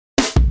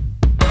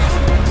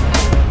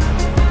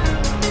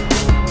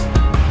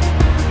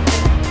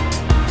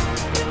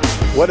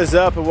What is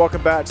up, and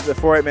welcome back to the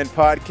 48 Men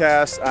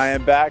Podcast. I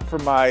am back for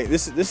my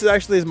this is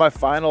actually my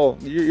final.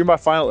 You're my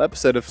final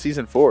episode of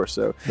season 4.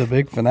 So the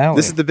big finale.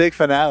 This is the big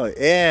finale,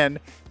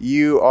 and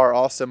you are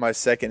also my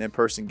second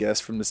in-person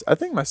guest from this. I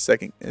think my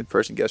second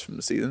in-person guest from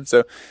the season.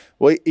 So,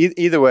 well,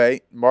 either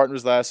way, Martin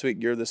was last week.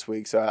 You're this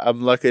week. So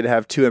I'm lucky to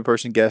have 2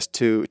 in-person guests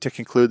to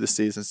conclude the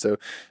season. So,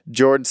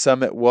 Jordan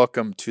Summitt,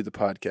 welcome to the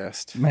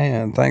podcast.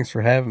 Man, thanks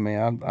for having me.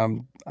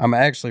 I'm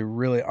actually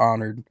really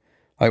honored.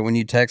 Like when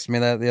you texted me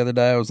that the other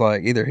day, I was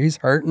like, either he's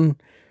hurting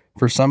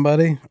for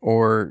somebody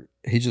or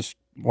he just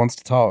wants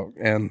to talk.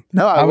 And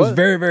no, I was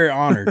very, very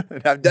honored.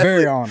 I'm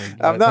very honored.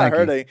 I'm not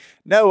hurting.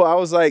 No, I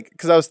was like,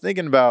 because I was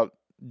thinking about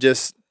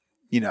just,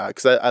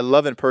 because I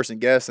love in-person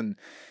guests, and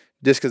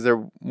just because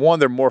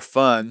they're more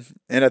fun,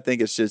 and I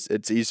think it's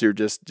easier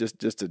just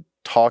to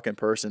talk in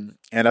person.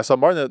 And I saw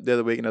Martin the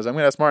other week, and I was like, I'm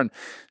going to ask Martin.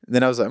 And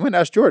then I was like, I'm going to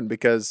ask Jordan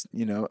because,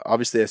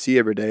 obviously I see you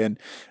every day, and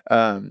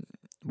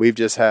we've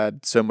just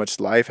had so much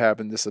life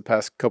happen the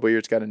past couple of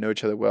years, got to know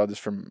each other well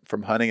just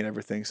from hunting and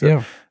everything. So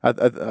yeah.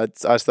 I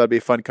just thought it'd be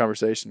a fun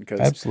conversation because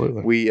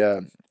absolutely we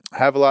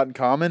have a lot in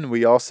common.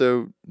 We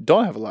also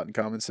don't have a lot in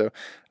common. So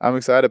I'm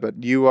excited.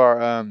 But you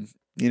are,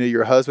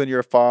 you're a husband, you're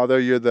a father,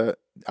 you're the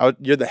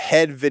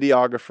head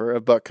videographer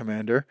of Buck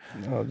Commander.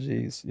 Oh,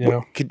 geez.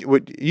 You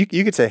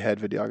could say head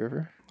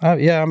videographer.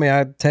 Yeah, I mean,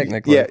 I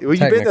technically. Yeah, well,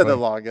 you've been there the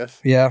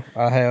longest. Yeah,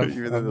 I have.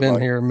 I've been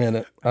here a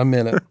minute.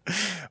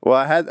 Well,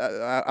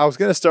 I was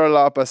going to start it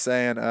off by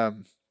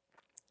saying,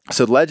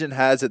 so legend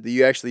has it that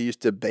you actually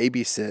used to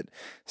babysit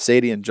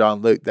Sadie and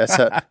John Luke.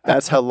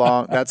 That's how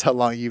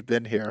long you've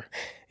been here.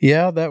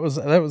 Yeah, that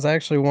was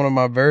actually one of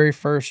my very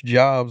first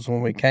jobs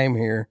when we came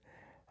here.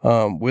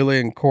 Willie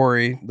and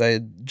Corey, they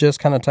had just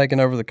kind of taken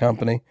over the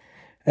company,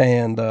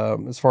 and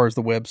as far as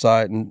the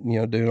website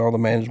and doing all the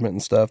management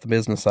and stuff, the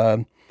business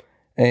side.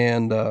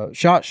 And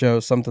SHOT Show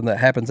is something that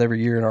happens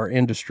every year in our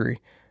industry.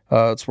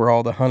 It's where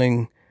all the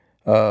hunting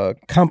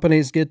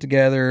companies get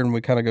together and we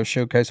kind of go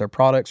showcase our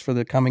products for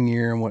the coming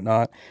year and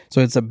whatnot.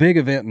 So it's a big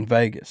event in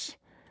Vegas.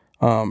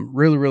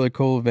 Really, really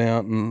cool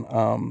event.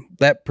 And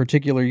that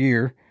particular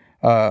year,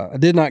 I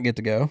did not get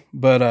to go,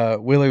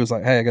 but Willie was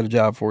like, hey, I got a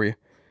job for you.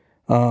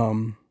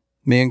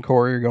 Me and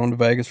Corey are going to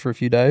Vegas for a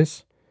few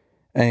days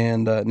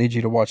and need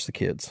you to watch the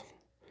kids.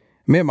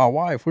 Me and my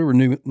wife, we were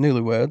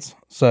newlyweds,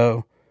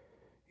 so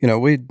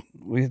we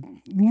had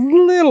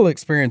little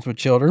experience with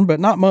children, but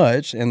not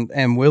much.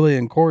 And Willie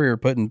and Corey are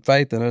putting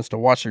faith in us to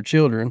watch their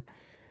children.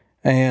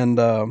 And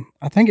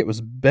I think it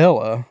was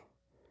Bella.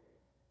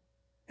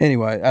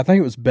 Anyway, I think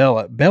it was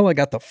Bella. Bella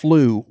got the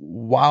flu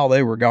while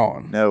they were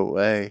gone. No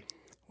way.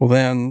 Well,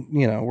 then,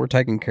 we're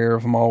taking care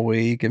of them all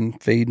week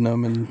and feeding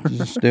them and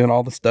just doing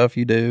all the stuff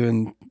you do.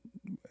 And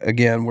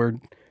again, we're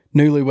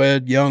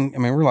newlywed, young. I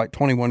mean, we're like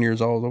 21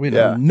 years old. We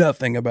know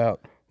nothing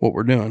about what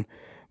we're doing.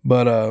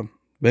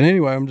 But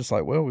anyway, I'm just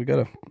like, well, we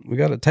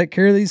gotta take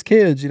care of these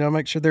kids,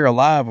 make sure they're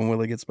alive when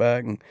Willie gets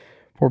back. And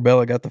poor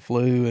Bella got the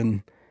flu,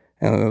 and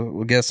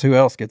well, guess who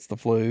else gets the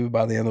flu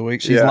by the end of the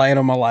week? She's laying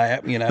on my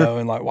lap,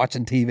 and like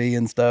watching TV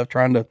and stuff,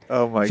 trying to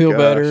feel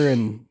better.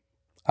 And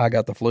I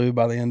got the flu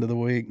by the end of the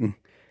week. And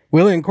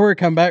Willie and Corey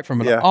come back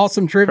from an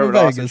awesome trip to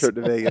Vegas. Awesome trip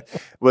to Vegas.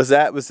 Was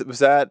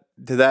that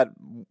did that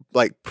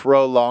like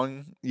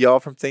prolong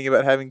y'all from thinking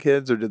about having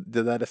kids, or did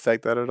that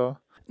affect that at all?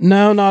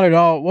 No, not at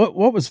all.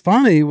 What was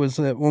funny was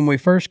that when we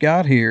first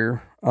got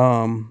here,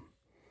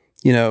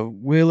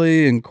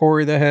 Willie and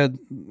Corey, they had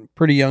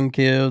pretty young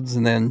kids,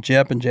 and then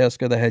Jep and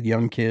Jessica, they had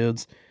young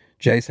kids.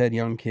 Jace had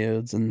young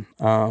kids, and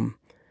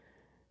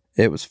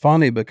it was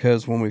funny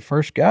because when we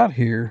first got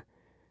here,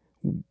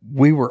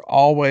 we were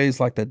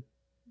always like the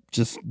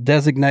just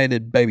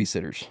designated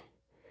babysitters.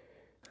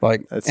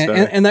 Like,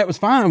 and that was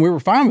fine. We were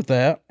fine with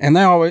that. And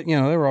they always,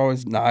 they were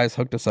always nice,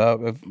 hooked us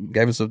up,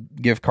 gave us a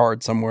gift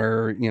card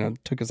somewhere,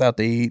 took us out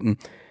to eat.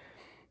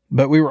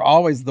 But we were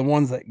always the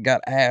ones that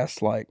got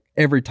asked like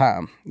every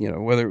time,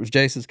 whether it was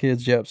Jace's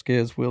kids, Jep's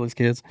kids, Willie's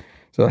kids.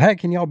 So, hey,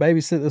 can y'all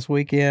babysit this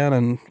weekend?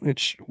 And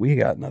we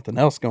got nothing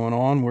else going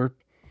on. We're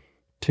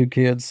 2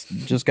 kids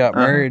just got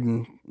married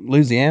in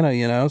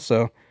Louisiana,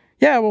 so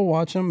yeah, we'll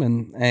watch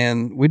them.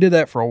 And we did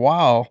that for a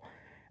while.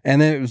 And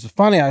then it was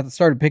funny. I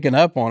started picking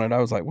up on it. I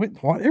was like, "Wait,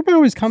 what? Everybody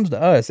always comes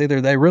to us. Either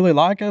they really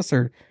like us,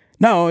 or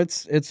no.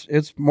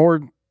 It's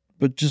more,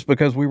 but just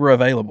because we were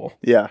available."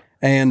 Yeah.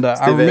 And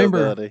I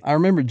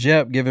remember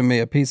Jep giving me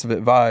a piece of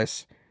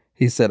advice.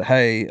 He said,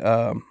 "Hey,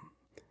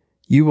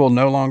 you will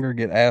no longer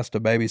get asked to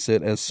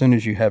babysit as soon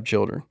as you have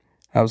children."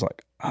 I was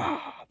like,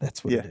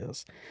 that's what it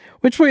is.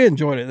 Which we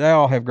enjoyed it. They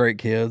all have great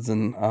kids,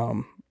 and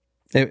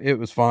it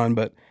was fun,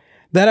 but.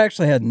 That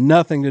actually had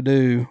nothing to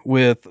do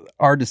with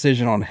our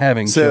decision on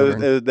having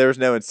children. So there was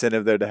no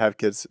incentive there to have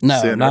kids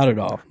sooner? Not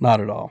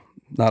at all.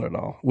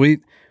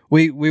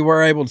 We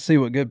were able to see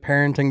what good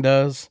parenting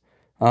does,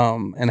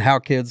 and how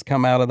kids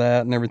come out of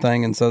that and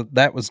everything. And so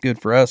that was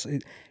good for us.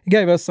 It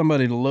gave us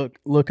somebody to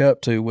look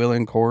up to, Willie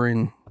and Corey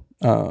and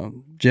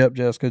Jep,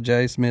 Jessica,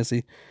 Jace,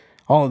 Missy,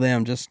 all of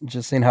them, just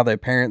seeing how they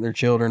parent their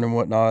children and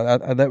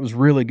whatnot. That was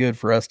really good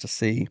for us to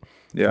see.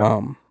 Yeah.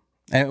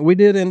 And we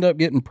did end up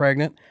getting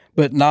pregnant,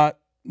 but not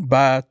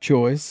by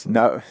choice.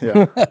 No,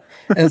 yeah.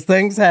 As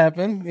things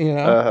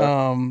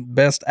happen,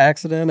 best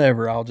accident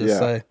ever, I'll just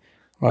say.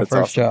 My That's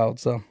first awesome. child.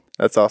 So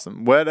That's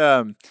awesome. What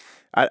I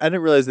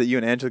didn't realize that you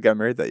and Angela got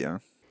married that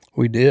young.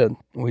 we did.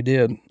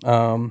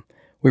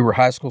 We were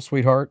high school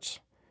sweethearts.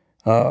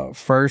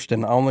 First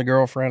and only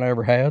girlfriend I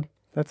ever had.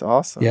 That's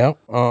awesome. Yeah.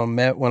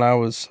 Met when I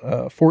was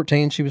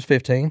 14. She was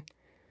 15.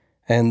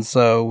 And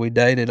so we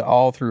dated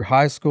all through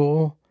high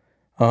school,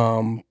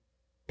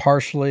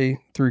 partially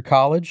through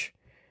college.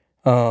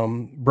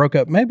 Broke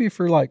up maybe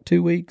for like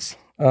 2 weeks.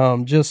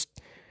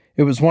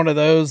 It was one of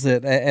those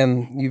that,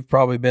 and you've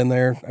probably been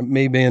there,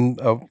 me being,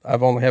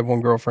 I've only had one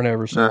girlfriend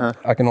ever, so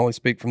I can only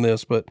speak from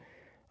this, but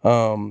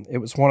it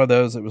was one of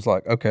those that was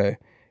like, okay,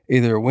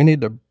 either we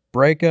need to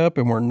break up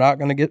and we're not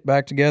going to get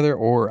back together,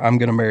 or I'm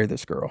going to marry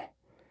this girl.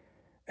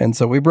 And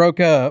so we broke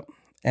up,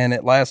 and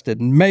it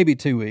lasted maybe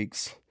 2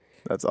 weeks.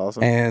 That's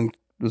awesome. And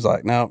it was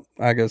like, no,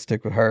 I got to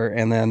stick with her.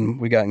 And then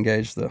we got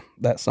engaged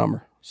that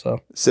summer.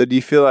 So do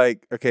you feel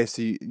like, okay,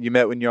 so you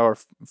met when y'all were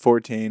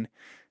 14.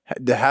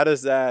 How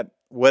does that,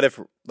 what if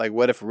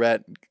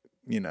Rhett,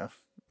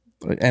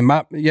 And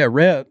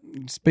Rhett,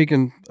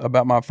 speaking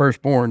about my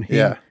firstborn,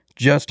 he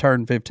just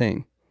turned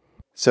 15.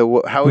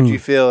 So how would you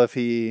feel if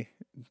he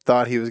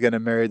thought he was going to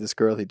marry this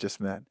girl he just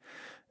met?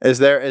 Is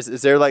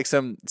there like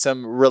some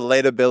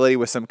relatability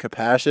with some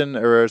compassion,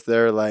 or is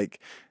there like,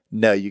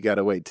 no, you got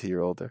to wait till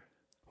you're older?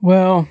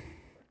 Well,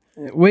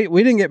 we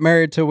didn't get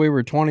married till we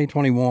were 20,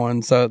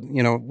 21. So,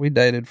 we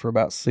dated for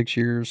about 6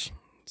 years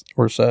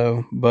or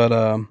so. But,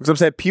 because I'm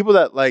saying people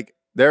that like,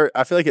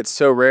 I feel like it's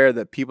so rare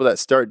that people that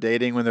start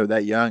dating when they're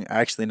that young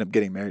actually end up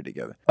getting married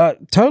together.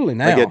 Totally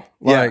now.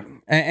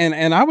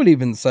 And I would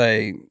even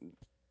say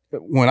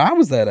when I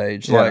was that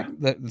age,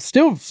 that's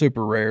still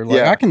super rare.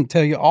 Like I can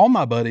tell you all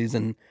my buddies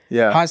in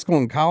high school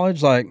and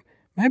college, like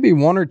maybe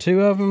one or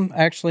two of them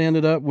actually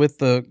ended up with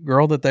the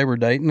girl that they were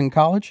dating in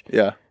college.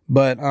 Yeah.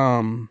 But,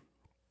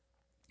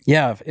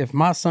 if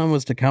my son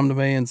was to come to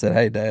me and said,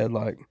 hey, Dad,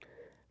 like,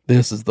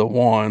 this is the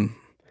one,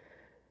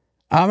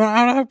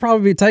 I'd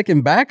probably be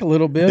taken back a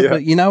little bit,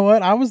 but you know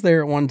what? I was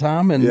there at one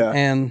time,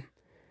 and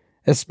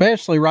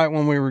especially right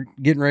when we were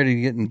getting ready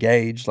to get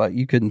engaged, like,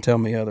 you couldn't tell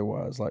me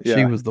otherwise. Like,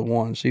 she was the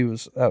one. She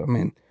was,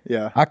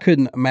 I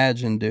couldn't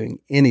imagine doing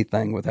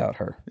anything without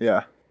her.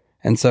 Yeah.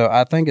 And so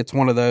I think it's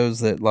one of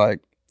those that,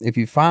 like, if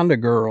you find a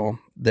girl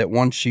that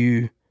wants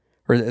you,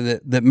 or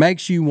that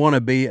makes you want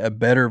to be a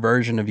better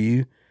version of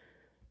you,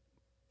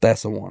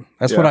 that's the one.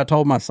 That's what I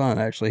told my son,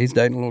 actually. He's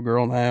dating a little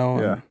girl now.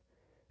 And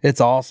it's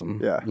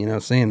awesome,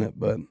 seeing it.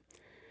 But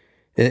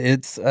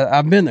it's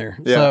I've been there.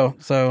 Yeah,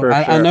 so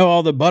I know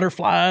all the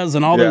butterflies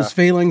and all those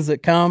feelings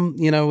that come,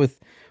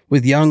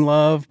 with young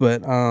love.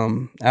 But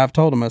I've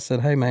told him, I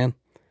said, hey, man,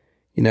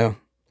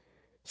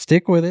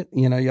 stick with it.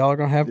 Y'all are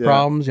going to have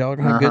problems. Y'all are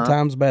going to have good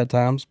times, bad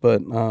times.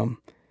 But,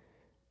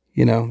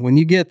 when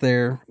you get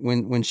there,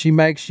 when she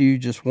makes you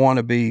just want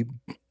to be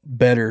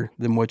better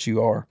than what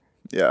you are.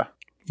 Yeah.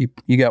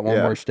 You got one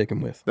more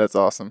sticking with. That's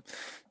awesome.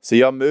 So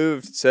y'all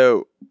moved.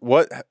 So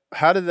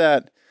how did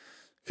that,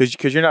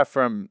 because you're not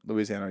from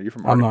Louisiana. Are you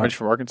from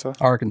Arkansas?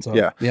 Arkansas.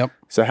 Yeah. Yep.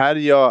 So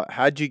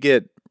how'd you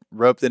get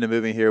roped into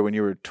moving here when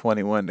you were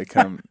 21 to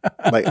come?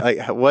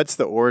 like what's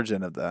the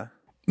origin of that?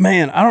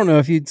 Man, I don't know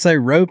if you'd say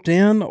roped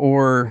in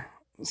or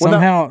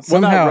somehow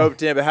not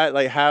roped in, but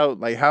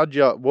how'd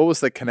y'all, what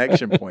was the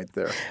connection point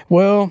there?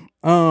 Well,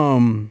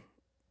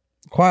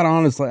 quite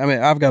honestly,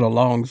 I've got a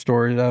long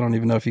story. I don't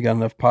even know if you got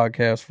enough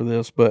podcasts for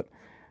this, but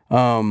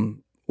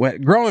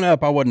growing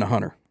up, I wasn't a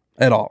hunter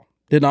at all.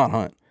 Did not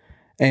hunt.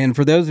 And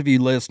for those of you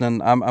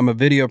listening, I'm a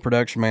video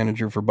production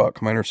manager for Buck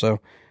Commander, so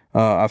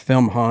I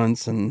film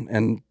hunts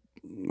and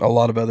a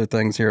lot of other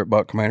things here at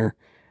Buck Commander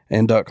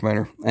and Duck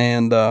Commander.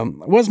 And I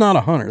was not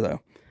a hunter, though.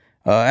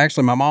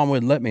 Actually, my mom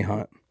wouldn't let me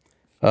hunt.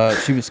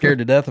 She was scared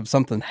to death of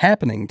something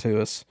happening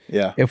to us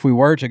if we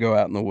were to go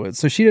out in the woods.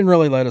 So she didn't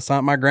really let us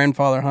hunt. My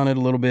grandfather hunted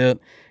a little bit,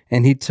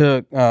 and he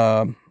took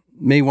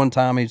me one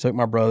time. He took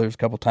my brothers a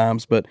couple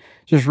times, but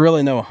just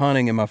really no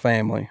hunting in my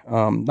family.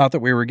 Not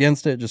that we were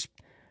against it. Just,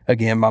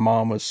 again, my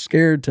mom was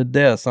scared to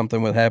death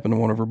something would happen to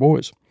one of her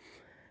boys.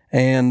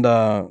 And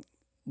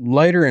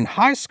later in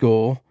high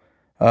school,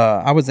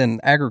 I was in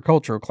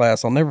agricultural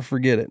class. I'll never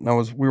forget it.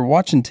 And we were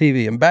watching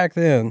TV, and back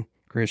then,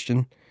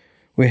 Christian,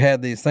 we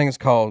had these things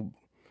called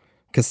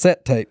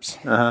cassette tapes,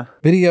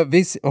 video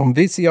on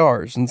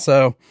VCRs. And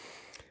so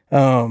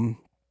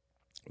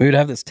we would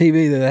have this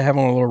TV that they have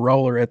on a little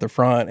roller at the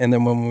front. And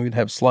then when we'd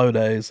have slow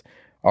days,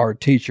 our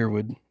teacher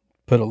would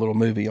put a little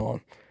movie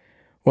on.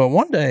 Well,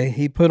 one day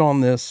he put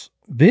on this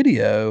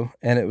video,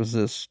 and it was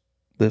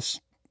this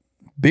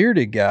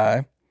bearded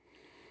guy,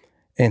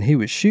 and he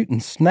was shooting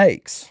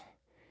snakes,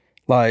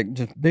 like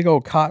just big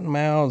old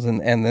cottonmouths,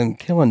 and then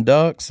killing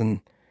ducks.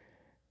 And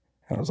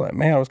I was like,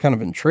 man, I was kind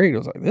of intrigued. I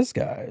was like, this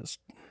guy is,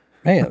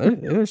 man,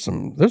 there's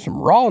some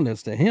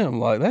rawness to him.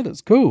 Like, that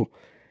is cool.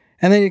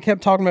 And then he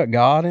kept talking about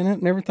God in it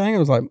and everything. I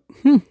was like,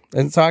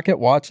 And so I kept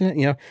watching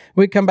it.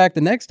 We'd come back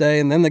the next day,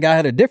 and then the guy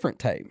had a different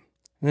tape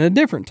and a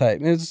different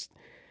tape.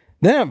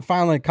 Then I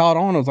finally caught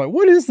on. I was like,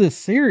 what is this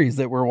series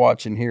that we're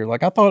watching here?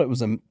 Like, I thought it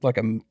was like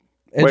a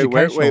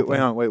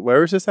educational wait,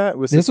 where was this at?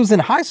 This was in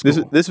high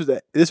school. This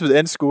was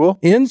in school?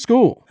 In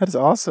school. That is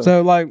awesome.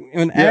 So, like,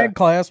 in ag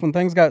class, when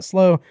things got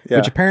slow,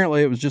 which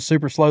apparently it was just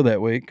super slow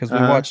that week because we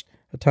watched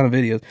a ton of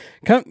videos.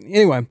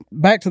 Anyway,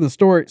 back to the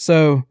story.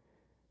 So,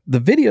 the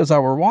videos I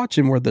were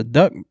watching were the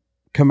Duck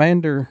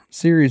Commander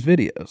series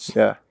videos.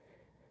 Yeah.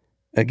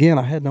 Again,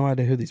 I had no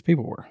idea who these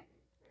people were.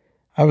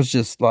 I was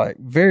just, like,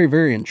 very,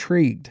 very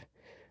intrigued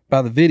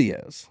by the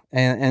videos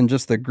and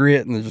just the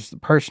grit and just the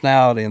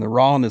personality and the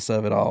rawness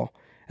of it all.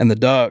 And the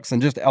ducks,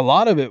 and just a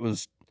lot of it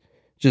was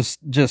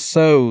just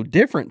so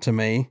different to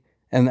me,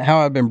 and how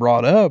I've been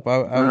brought up.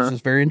 I was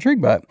just very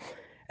intrigued by it.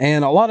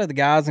 And a lot of the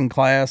guys in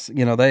class,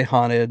 they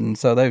hunted, and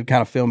so they would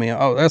kind of fill me in.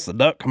 Oh, that's the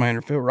Duck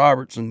Commander, Phil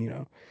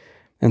Robertson,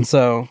 And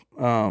so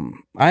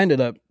I ended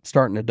up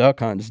starting to duck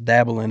hunt, just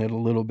dabble in it a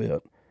little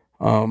bit,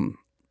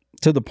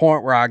 to the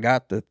point where I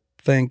got to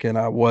thinking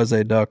I was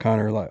a duck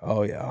hunter. Like,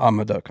 oh yeah, I'm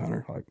a duck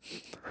hunter. Like,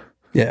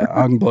 yeah,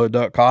 I can blow a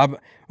duck call.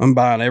 I'm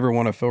buying every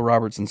one of Phil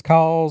Robertson's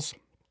calls.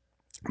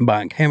 I'm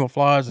buying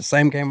camouflage, the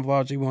same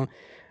camouflage he won.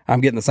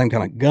 I'm getting the same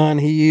kind of gun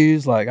he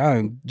used. Like,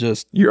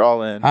 you're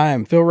all in. I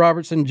am Phil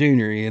Robertson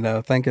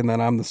Jr., thinking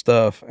that I'm the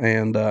stuff.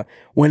 And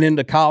went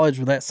into college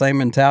with that same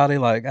mentality,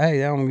 like,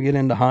 hey, I'm going to get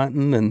into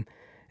hunting. And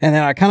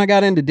then I kind of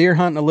got into deer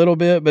hunting a little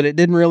bit, but it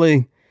didn't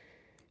really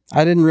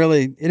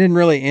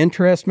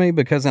interest me,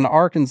 because in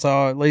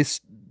Arkansas, at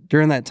least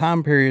during that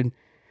time period,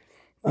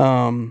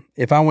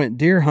 if I went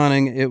deer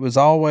hunting, it was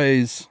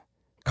always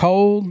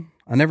cold.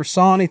 I never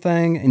saw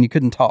anything, and you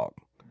couldn't talk.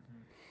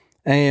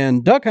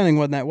 And duck hunting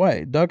wasn't that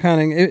way. Duck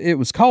hunting, it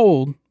was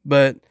cold,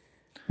 but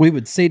we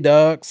would see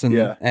ducks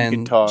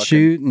and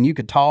shoot, and you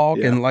could talk,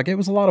 and like, it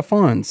was a lot of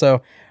fun.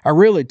 So I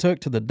really took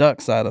to the duck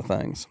side of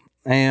things.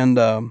 And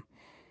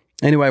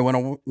anyway,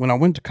 when I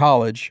went to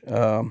college,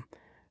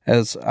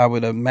 as I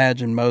would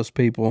imagine most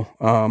people,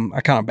 I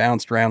kind of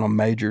bounced around on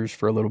majors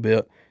for a little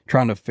bit,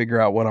 trying to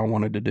figure out what I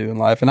wanted to do in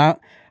life. And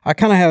I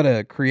kind of had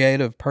a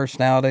creative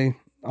personality,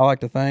 I like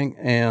to think.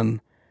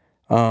 And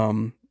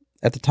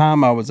at the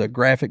time, I was a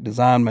graphic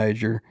design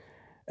major,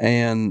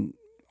 and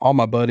all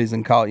my buddies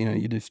in college,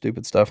 you do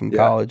stupid stuff in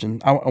college.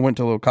 And I went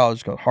to a little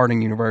college called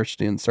Harding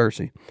University in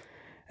Searcy,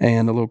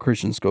 and a little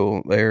Christian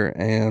school there.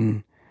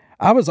 And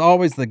I was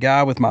always the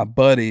guy with my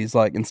buddies,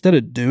 like, instead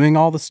of doing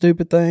all the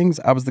stupid things,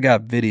 I was the guy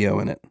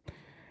videoing it.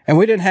 And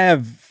we didn't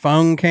have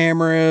phone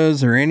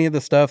cameras or any of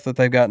the stuff that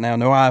they've got now.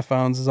 No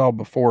iPhones. This is all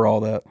before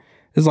all that.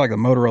 This is like the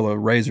Motorola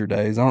Razr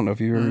days. I don't know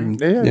if you ever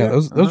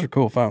those are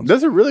cool phones.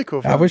 Those are really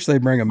cool phones. I wish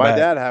they'd bring them back. My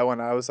dad had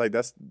one. I was like,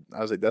 that's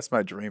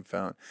my dream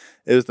phone.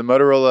 It was the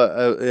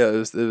Motorola. It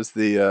was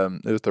the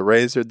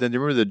Razr. Then do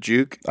you remember the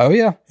Juke? Oh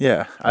yeah.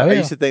 Yeah. I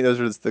used to think those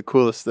were the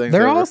coolest things.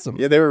 They're awesome.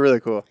 Yeah, they were really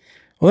cool.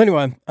 Well,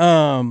 anyway,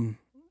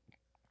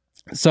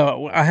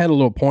 so I had a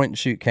little point and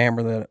shoot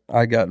camera that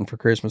I gotten for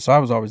Christmas. So I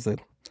was always the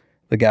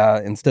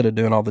guy, instead of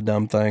doing all the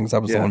dumb things, I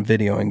was the one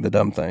videoing the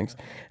dumb things.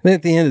 And then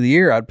at the end of the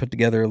year, I'd put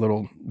together a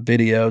little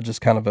video,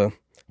 just kind of a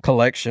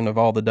collection of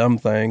all the dumb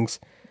things.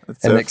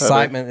 That's and so the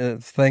excitement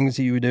of things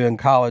you would do in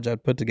college.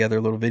 I'd put together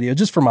a little video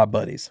just for my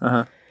buddies.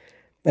 Uh-huh.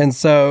 And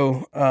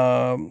so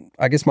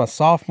I guess my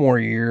sophomore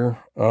year,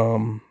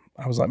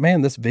 I was like,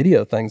 man, this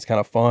video thing's kind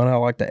of fun. I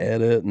like to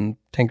edit and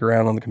tinker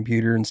around on the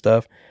computer and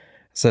stuff.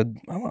 I said,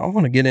 I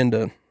want to get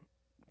into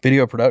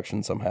video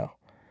production somehow.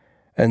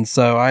 And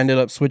so I ended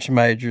up switching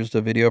majors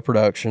to video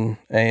production.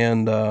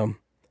 And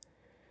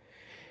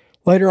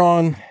later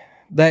on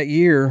that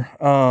year,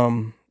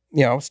 I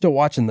was still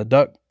watching the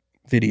duck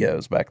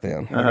videos back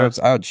then. Uh-huh.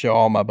 I would show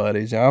all my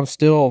buddies. I was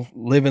still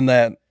living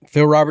that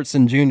Phil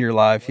Robertson Jr.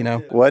 life.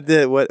 What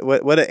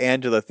did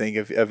Angela think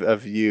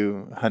of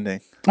you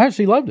hunting?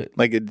 She loved it.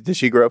 Like, did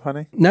she grow up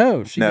hunting?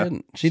 No, she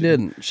didn't. She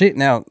didn't.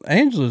 Now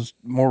Angela's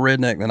more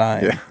redneck than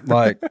I am.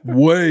 Like,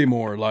 way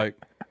more. Like,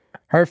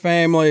 her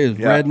family is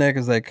redneck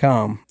as they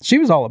come. She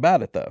was all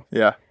about it though.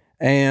 Yeah.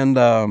 And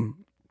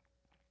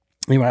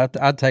anyway,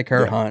 I'd take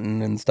her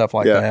hunting and stuff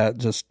like that.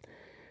 Just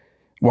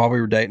while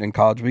we were dating in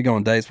college, we go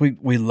on dates.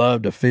 We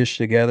loved to fish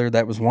together.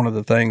 That was one of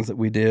the things that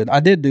we did. I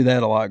did do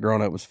that a lot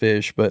growing up, was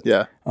fish, but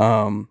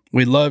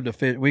we loved to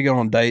fish. We go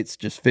on dates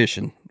just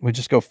fishing. We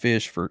just go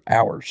fish for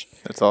hours.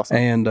 That's awesome.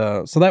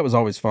 And so that was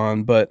always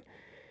fun. But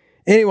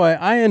anyway,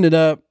 I ended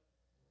up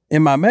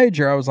in my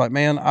major. I was like,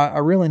 man, I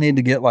really need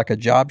to get like a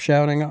job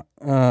shadowing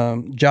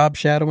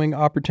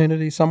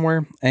opportunity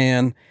somewhere.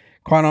 And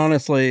quite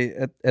honestly,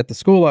 at the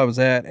school I was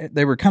at,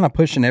 they were kind of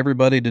pushing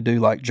everybody to do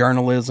like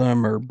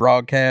journalism or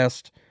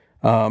broadcast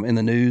in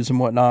the news and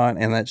whatnot.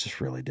 And that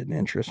just really didn't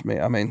interest me.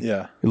 I mean,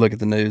 you look at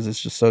the news,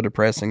 it's just so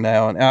depressing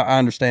now. And I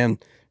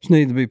understand there's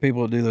need to be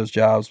people to do those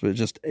jobs, but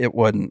it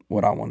wasn't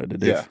what I wanted to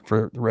do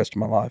for the rest of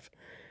my life.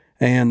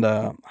 And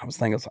I was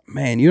thinking,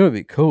 man, you know what'd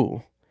be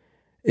cool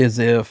is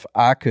if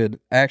I could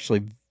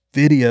actually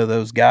video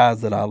those guys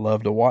that I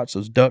love to watch,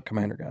 those Duck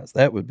Commander guys.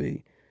 That would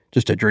be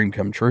just a dream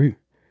come true.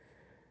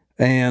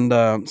 And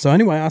so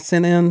anyway, I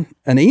sent in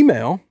an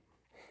email.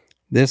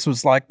 This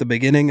was like the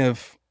beginning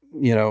of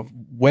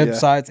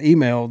websites,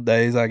 email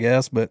days, I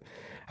guess. But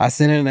I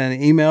sent in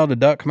an email to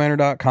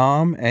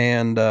duckcommander.com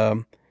and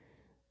kind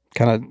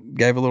of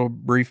gave a little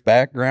brief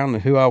background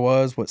of who I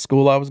was, what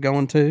school I was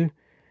going to,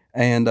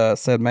 and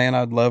said, man,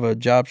 I'd love a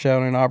job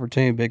shadowing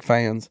opportunity. Big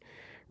fans.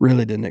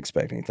 Really didn't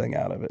expect anything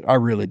out of it. I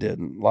really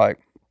didn't. Like,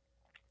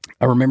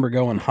 I remember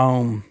going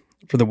home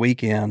for the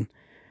weekend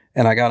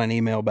and I got an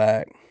email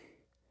back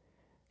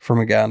from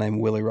a guy named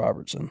Willie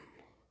Robertson.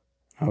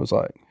 I was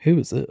like, who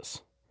is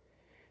this?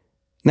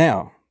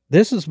 Now,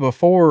 this is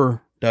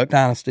before Duck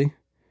Dynasty.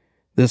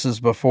 This is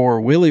before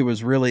Willie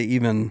was really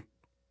even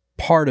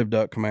part of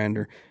Duck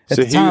Commander. At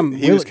the time,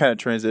 he was kind of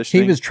transitioning.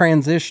 He was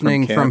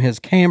transitioning from his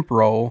camp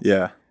role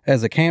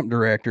as a camp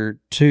director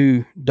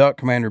to Duck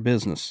Commander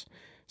business.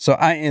 So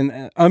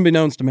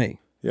unbeknownst to me.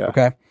 Yeah.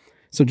 Okay.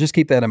 So just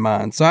keep that in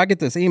mind. So I get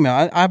this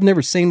email. I've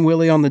never seen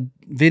Willie on the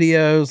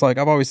videos. Like,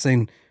 I've always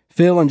seen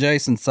Phil and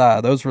Jason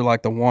Sy. Those were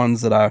like the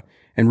ones that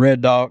and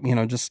Red Dog,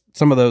 just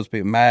some of those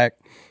people, Mac.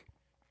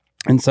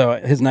 And so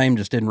his name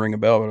just didn't ring a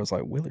bell, but I was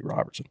like, Willie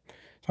Robertson.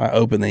 So I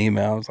opened the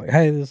email. I was like,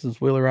 hey, this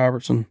is Willie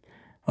Robertson.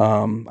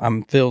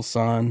 I'm Phil's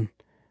son.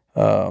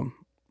 We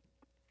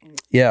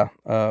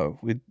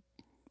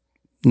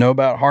know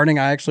about Harding.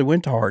 I actually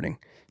went to Harding,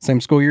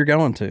 same school you're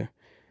going to.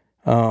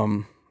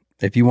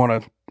 If you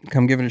want to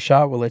come give it a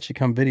shot, we'll let you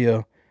come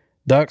video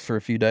ducks for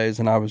a few days.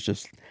 And I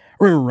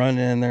remember running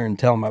in there and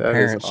telling my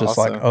parents just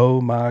like, oh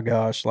my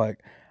gosh, like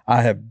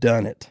I have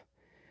done it.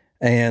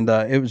 And,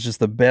 it was just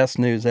the best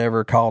news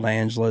ever. Called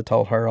Angela,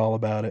 told her all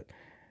about it.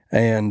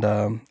 And,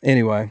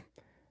 anyway,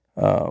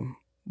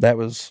 that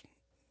was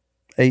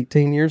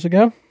 18 years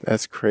ago.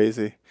 That's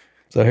crazy.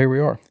 So here we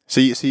are.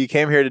 So you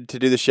came here to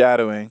do the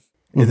shadowing,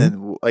 and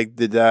then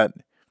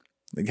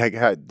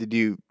did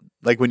you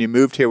when you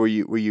moved here, were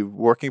you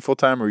working full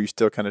time, or were you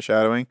still kind of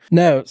shadowing?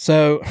 No.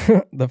 So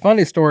the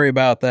funny story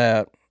about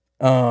that,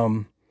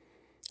 so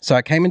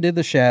I came and did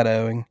the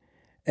shadowing,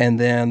 and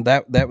then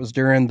that was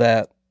during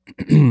that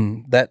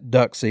that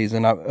duck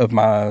season of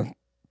my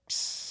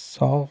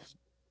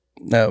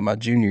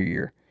junior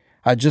year.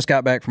 I just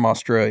got back from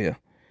Australia.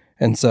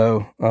 And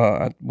so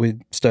we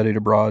studied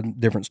abroad,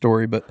 different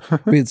story, but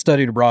we had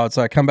studied abroad.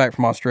 So I come back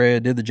from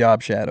Australia, did the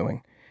job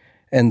shadowing.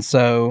 And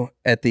so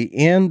at the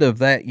end of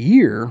that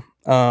year,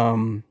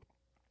 I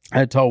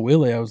had told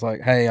Willie, I was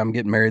like, hey, I'm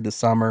getting married this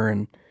summer.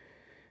 And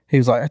he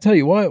was like, I tell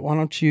you what, why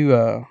don't you,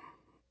 I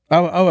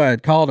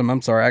had called him.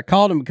 I'm sorry. I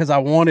called him because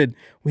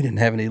we didn't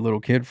have any little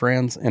kid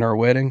friends in our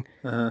wedding.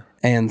 Uh-huh.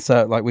 And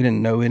so we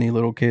didn't know any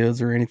little kids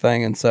or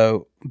anything. And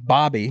so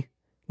Bobby,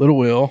 Little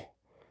Will,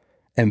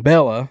 and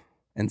Bella,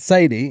 and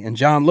Sadie and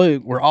John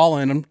Luke were all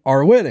in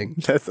our wedding.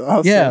 That's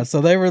awesome. Yeah,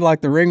 so they were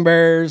like the ring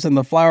bearers and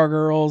the flower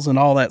girls and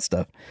all that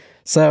stuff.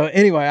 So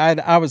anyway,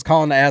 I was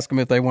calling to ask them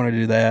if they wanted to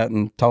do that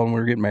and told them we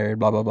were getting married,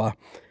 blah, blah, blah.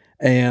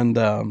 And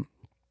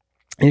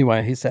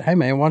anyway, he said, hey,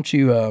 man, why don't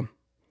you,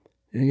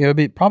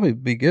 it'd probably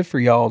be good for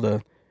y'all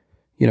to,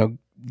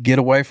 get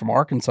away from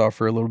Arkansas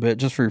for a little bit,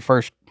 just for your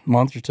first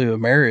month or two of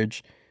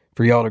marriage,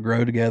 for y'all to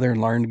grow together and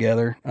learn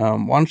together. Why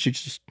don't you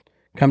just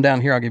come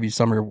down here? I'll give you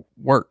summer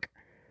work.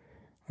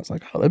 I was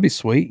like, oh, that'd be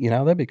sweet.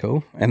 That'd be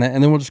cool. And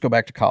then we'll just go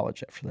back to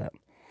college after that.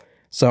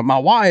 So my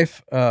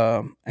wife,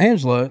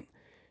 Angela,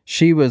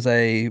 she was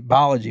a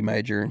biology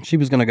major, and she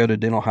was going to go to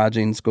dental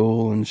hygiene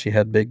school, and she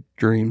had big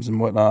dreams and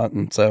whatnot.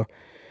 And so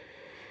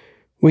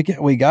we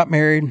got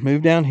married,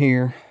 moved down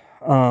here.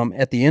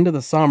 At the end of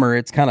the summer,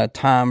 it's kind of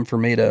time for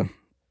me to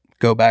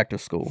go back to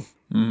school.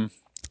 Mm.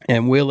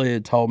 And Willie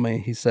had told me,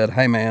 he said,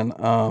 hey man,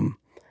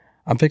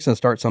 I'm fixing to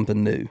start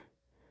something new.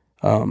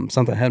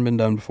 Something hadn't been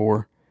done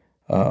before.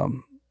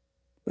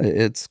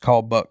 It's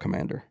called Buck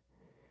Commander,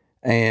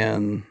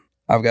 and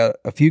I've got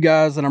a few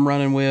guys that I'm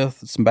running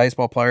with, some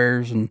baseball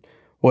players and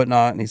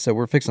whatnot. And he said,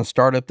 we're fixing to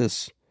start up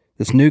this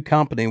new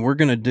company. We're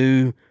going to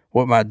do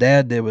what my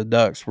dad did with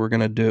ducks. We're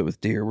going to do it with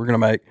deer. We're going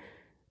to make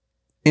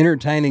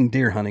entertaining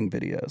deer hunting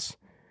videos.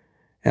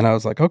 And I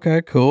was like,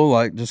 okay, cool.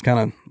 Like, just kind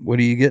of, what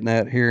are you getting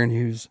at here? And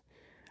he was,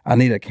 I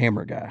need a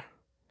camera guy.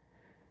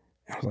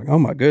 I was like, oh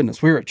my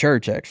goodness. We were at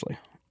church actually,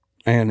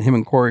 and him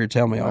and Corey would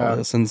tell me all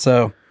this. And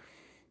so,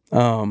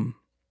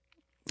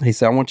 he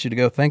said, I want you to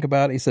go think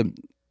about it. He said,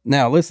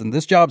 now listen,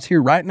 this job's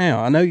here right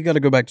now. I know you got to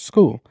go back to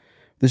school.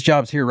 This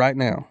job's here right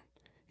now.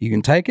 You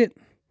can take it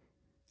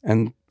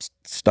and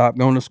stop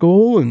going to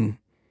school and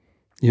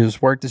you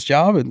just work this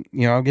job, and,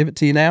 I'll give it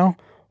to you now.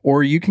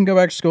 Or you can go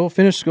back to school,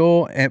 finish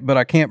school, but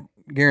I can't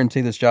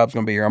guarantee this job's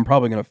going to be here. I'm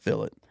probably going to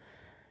fill it.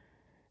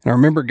 And I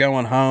remember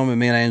going home and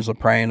me and Angela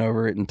praying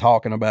over it and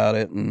talking about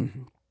it.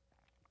 And,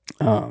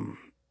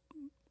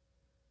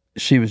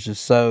 she was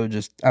just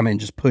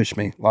just pushed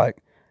me like,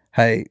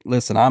 hey,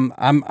 listen,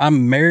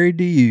 I'm married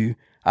to you.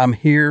 I'm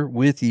here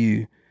with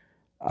you.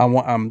 I'm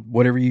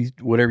whatever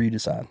you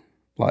decide.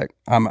 Like,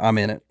 I'm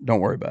in it. Don't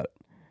worry about it.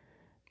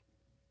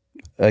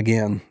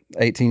 Again,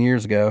 18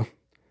 years ago,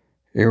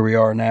 here we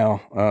are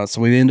now.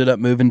 So we ended up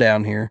moving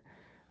down here.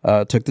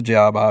 Took the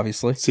job,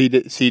 obviously. So you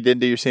didn't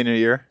do your senior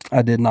year?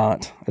 I did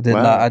not.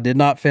 I did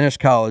not finish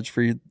college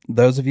for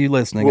those of you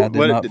listening, I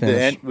did not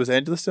finish. Was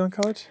Angela still in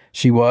college?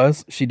 She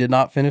was. She did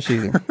not finish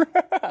either.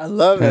 I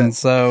love it. And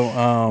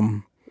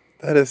so,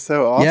 that is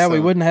so awesome. yeah, we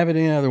wouldn't have it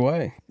any other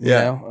way.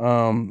 Yeah.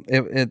 You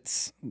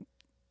know?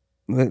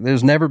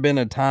 There's never been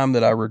a time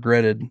that I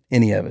regretted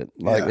any of it.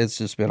 Like, it's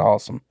just been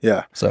awesome.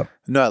 Yeah. So,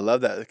 no, I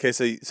love that. Okay.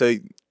 So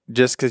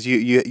just cause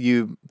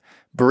you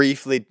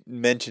briefly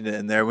mentioned it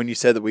in there when you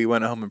said that we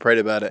went home and prayed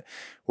about it,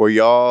 were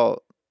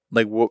y'all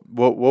like, what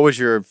was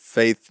your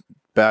faith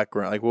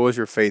background? Like, what was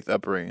your faith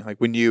upbringing? Like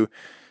when you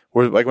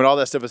were like, when all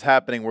that stuff was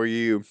happening, were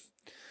you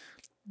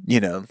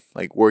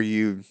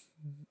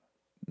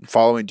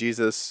following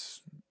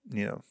Jesus,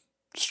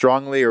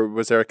 strongly, or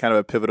was there kind of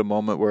a pivotal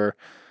moment where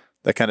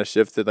that kind of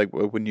shifted, like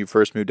when you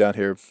first moved down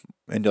here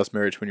in y'all's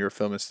marriage, when you were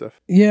filming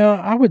stuff? yeah,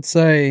 I would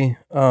say,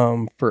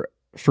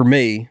 for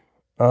me,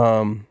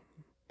 I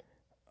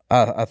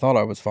thought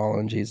I was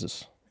following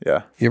Jesus.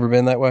 Yeah. You ever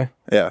been that way?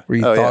 Yeah. Where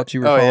you thought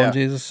you were following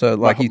Jesus? So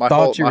like you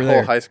thought you were there. My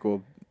whole high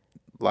school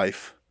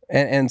life.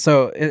 And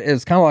so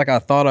it's kind of like I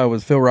thought I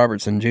was Phil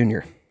Robertson Jr.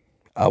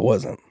 I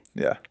wasn't.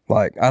 Yeah.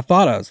 Like I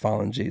thought I was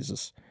following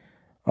Jesus.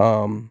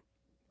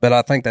 But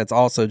I think that's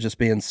also just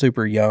being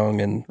super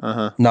young and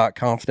not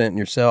confident in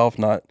yourself,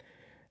 not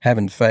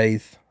having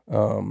faith.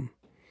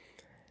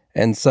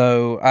 And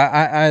so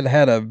I'd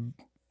had a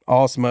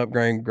awesome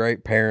upbringing,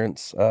 great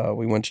parents.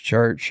 We went to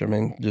church. I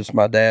mean, just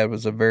my dad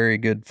was a very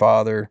good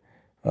father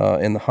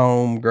in the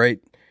home,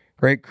 great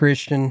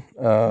Christian,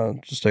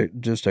 just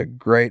a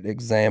great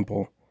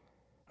example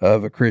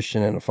of a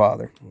Christian and a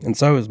father. And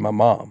so is my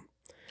mom.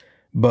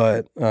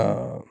 But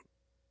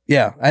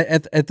yeah,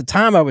 at the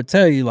time I would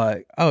tell you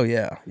like, oh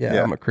yeah,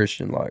 I'm a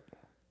Christian, like,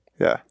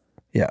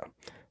 yeah.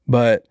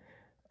 But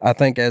I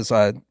think as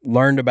I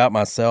learned about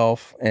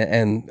myself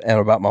and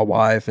about my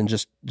wife and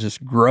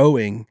just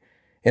growing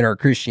in our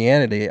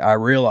Christianity, I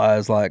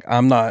realized like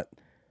I'm not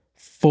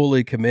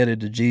fully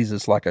committed to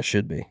Jesus like I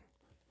should be.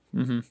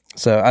 Mm-hmm.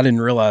 So I didn't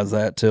realize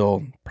that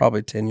till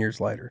probably 10 years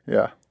later.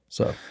 Yeah.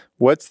 So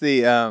what's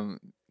the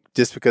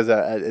just because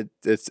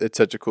it's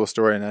such a cool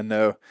story, and I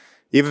know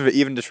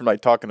even just from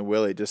like talking to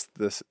Willie, just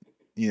this,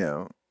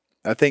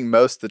 I think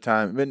most of the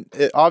time, I mean,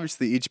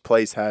 obviously each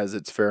place has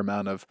its fair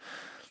amount of,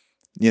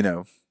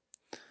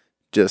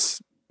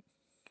 just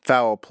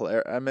foul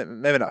play. I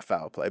mean, maybe not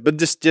foul play, but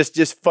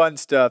just fun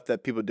stuff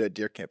that people do at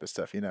deer camp and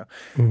stuff,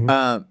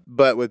 Mm-hmm.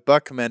 But with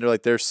Buck Commander,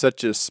 like there's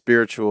such a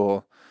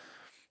spiritual,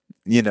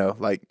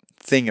 like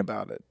thing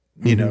about it,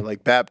 mm-hmm.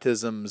 Like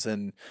baptisms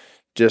and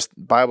just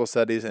Bible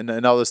studies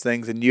and all those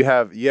things. And you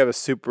have a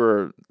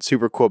super,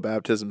 super cool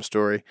baptism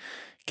story.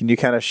 Can you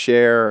kind of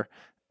share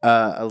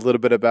a little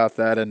bit about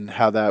that and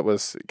how that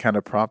was kind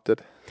of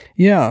prompted?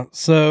 Yeah.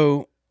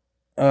 So,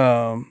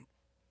 I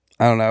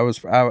don't know.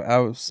 I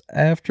was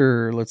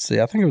after, let's see,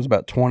 I think it was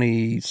about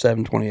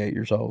 27, 28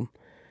 years old.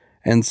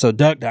 And so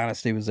Duck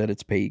Dynasty was at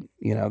its peak.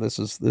 This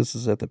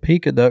is at the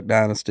peak of Duck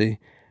Dynasty.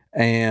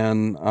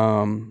 And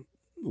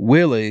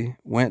Willie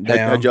went down.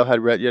 Had y'all had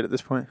Rhett yet at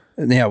this point?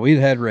 Yeah, we'd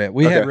had Rhett.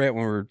 We had Rhett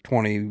when we were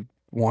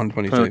 21,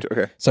 22.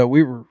 Okay. So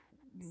we were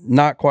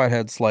not quite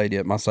had Slade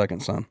yet, my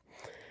second son.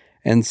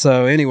 And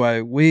so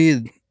anyway,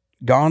 we'd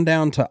gone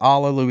down to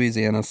Alla,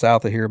 Louisiana,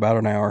 south of here, about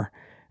an hour.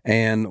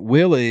 And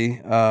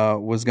Willie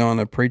was going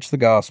to preach the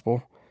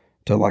gospel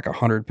to like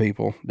 100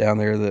 people down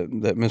there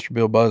that Mr.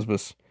 Bill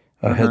Busbus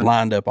had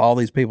lined up all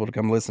these people to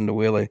come listen to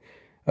Willie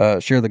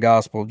share the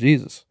gospel of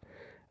Jesus.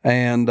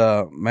 And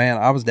man,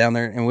 I was down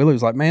there and Willie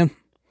was like, man,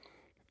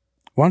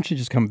 why don't you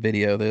just come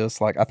video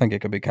this? Like, I think it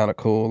could be kind of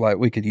cool. Like,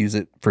 we could use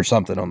it for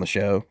something on the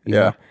show. You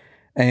know?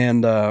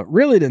 And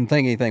really didn't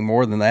think anything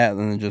more than that.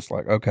 And then just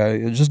like,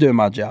 okay, just doing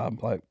my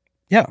job. Like,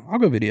 yeah, I'll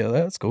go video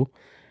that. That's cool.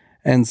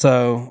 And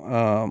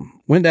so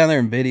went down there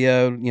and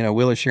videoed,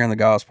 Willie sharing the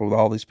gospel with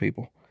all these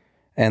people.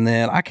 And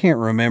then I can't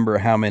remember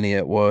how many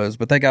it was,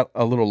 but they got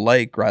a little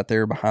lake right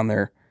there behind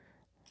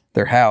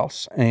their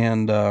house.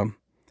 And I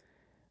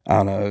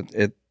don't know,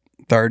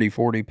 30,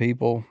 40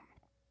 people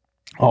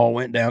all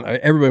went down.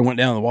 Everybody went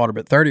down in the water,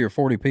 but 30 or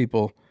 40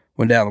 people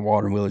went down in the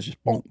water, and Willie's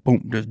just boom,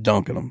 boom, just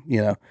dunking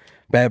them,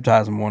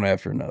 baptizing one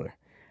after another.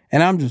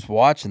 And I'm just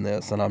watching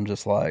this, and I'm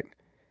just like,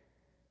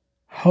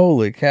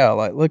 holy cow,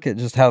 like, look at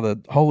just how the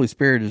Holy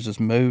Spirit has just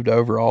moved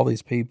over all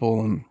these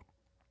people. And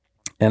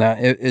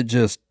it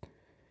just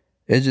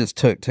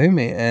took to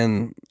me.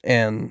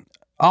 And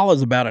all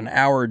is about an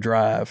hour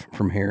drive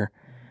from here.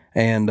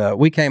 And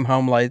we came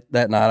home late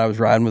that night. I was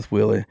riding with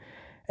Willie,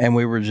 and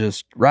we were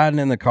just riding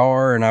in the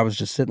car, and I was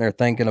just sitting there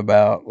thinking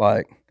about,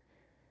 like,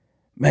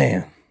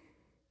 man,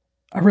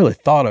 I really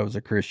thought I was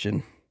a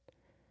Christian.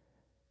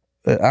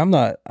 I'm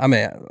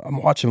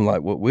watching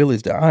like what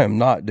Willie's doing. I am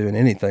not doing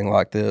anything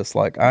like this.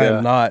 Like, I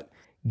am not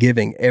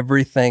giving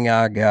everything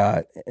I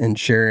got and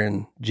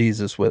sharing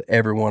Jesus with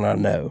everyone I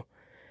know.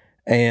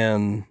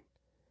 And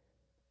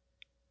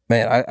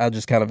man, I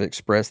just kind of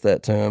expressed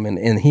that to him,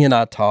 and he and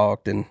I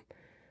talked, and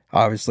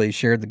obviously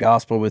shared the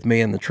gospel with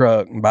me in the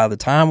truck. And by the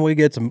time we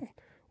get to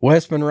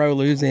West Monroe,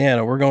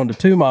 Louisiana, we're going to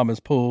Two Mama's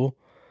Pool,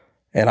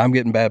 and I'm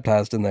getting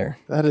baptized in there.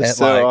 That is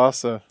so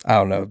awesome. I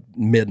don't know,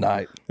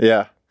 midnight.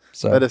 Yeah.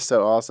 So that is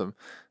so awesome.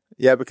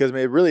 Yeah, because I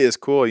mean, it really is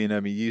cool. You know, I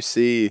mean, you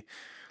see,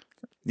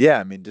 yeah,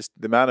 I mean, just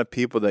the amount of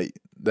people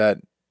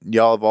that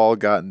y'all have all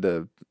gotten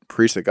to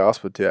preach the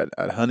gospel to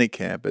at Honey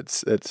Camp.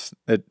 It's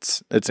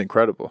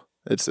incredible.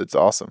 It's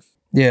awesome.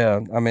 yeah,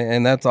 I mean,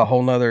 and that's a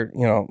whole nother,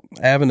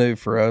 avenue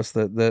for us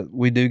that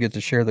we do get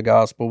to share the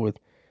gospel with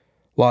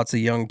lots of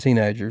young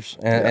teenagers.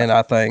 And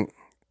I think,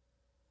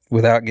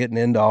 without getting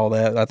into all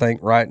that, I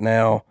think right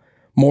now,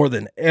 more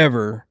than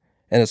ever,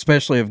 and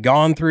especially have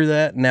gone through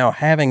that, now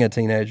having a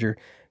teenager,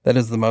 that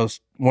is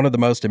one of the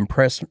most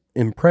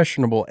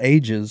impressionable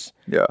ages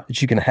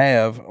that you can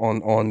have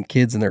on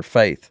kids and their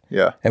faith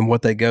and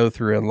what they go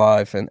through in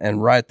life.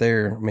 And right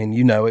there, I mean,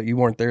 you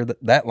weren't there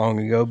that long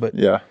ago, but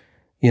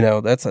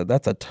that's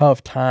a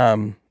tough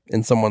time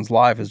in someone's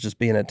life, is just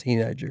being a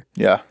teenager.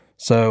 Yeah.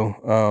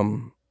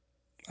 So,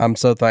 I'm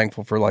so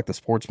thankful for like the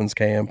sportsman's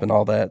camp and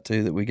all that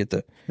too, that we get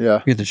to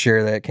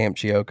share that Camp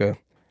Chioka.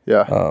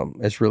 Yeah.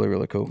 It's really,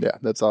 really cool. Yeah.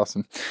 That's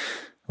awesome.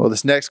 Well,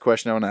 this next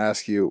question I want to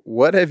ask you,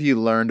 what have you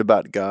learned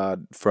about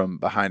God from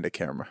behind a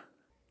camera?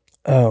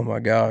 Oh my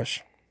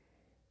gosh.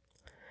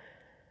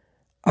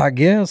 I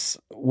guess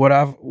what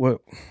I've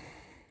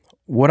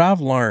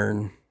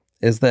learned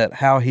is that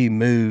how he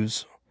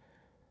moves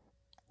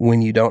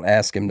when you don't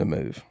ask him to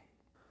move.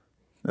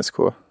 That's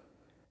cool.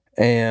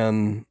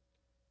 And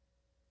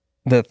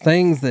the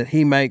things that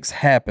he makes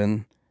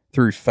happen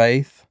through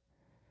faith,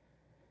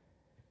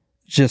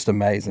 just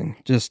amazing.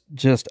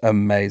 Just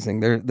amazing.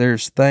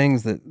 There's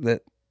things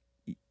that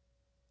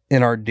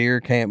in our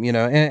deer camp,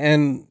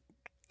 and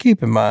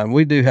keep in mind,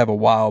 we do have a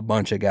wild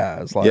bunch of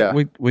guys.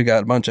 Like we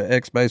got a bunch of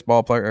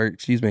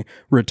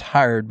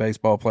retired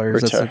baseball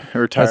players.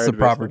 That's the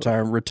proper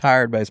term.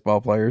 Retired baseball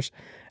players.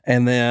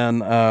 And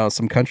then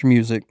some country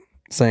music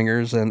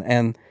singers,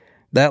 and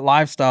that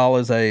lifestyle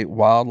is a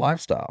wild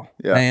lifestyle.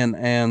 Yeah.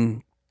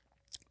 And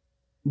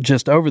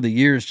just over the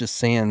years, just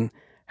seeing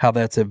how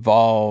that's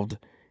evolved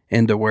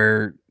into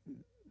where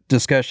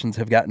discussions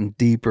have gotten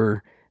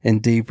deeper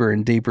and deeper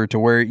and deeper, to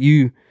where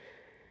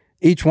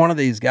each one of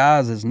these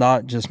guys is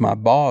not just my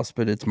boss,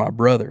 but it's my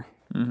brother.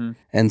 Mm-hmm.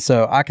 And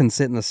so I can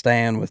sit in the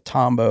stand with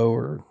Tombo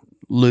or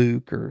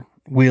Luke or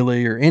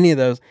Willie or any of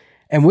those,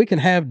 and we can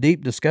have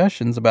deep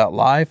discussions about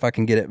life. I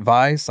can get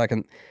advice. I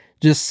can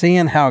just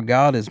seeing how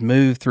God has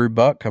moved through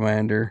Buck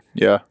Commander.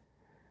 Yeah.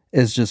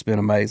 It's just been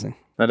amazing.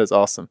 That is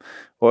awesome.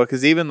 Well,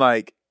 because even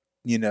like,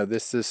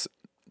 it's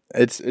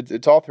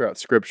all throughout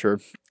Scripture.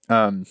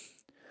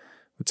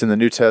 It's in the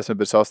New Testament,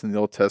 but it's also in the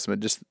Old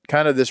Testament. Just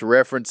kind of this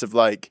reference of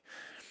like,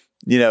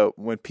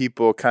 when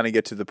people kind of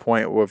get to the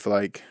point of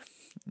like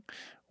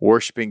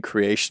worshiping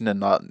creation and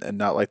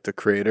not like the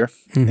Creator,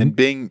 mm-hmm. and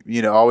being,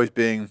 always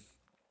being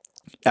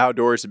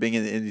outdoors and being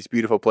in these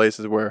beautiful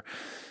places where,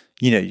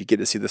 you get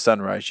to see the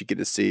sunrise, you get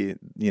to see,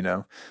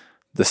 the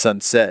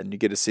sunset, and you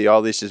get to see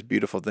all these just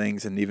beautiful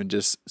things, and even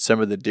just some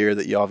of the deer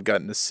that y'all have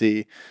gotten to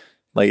see.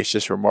 Like, it's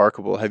just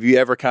remarkable. Have you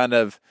ever kind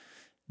of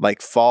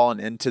like fallen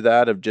into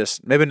that of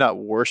just maybe not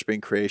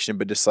worshiping creation,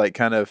 but just like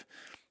kind of,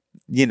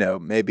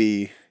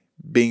 maybe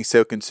being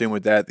so consumed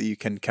with that you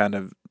can kind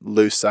of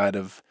lose sight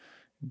of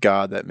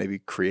God that maybe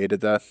created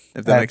that,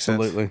 if that makes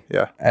sense? Absolutely.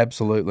 Yeah.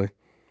 Absolutely.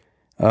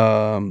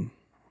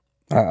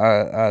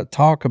 I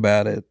talk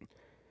about it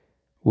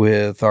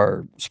with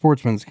our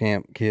sportsman's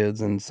camp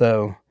kids, and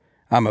so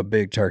I'm a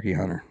big turkey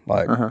hunter.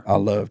 Like, I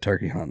love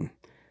turkey hunting.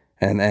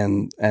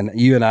 And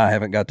you and I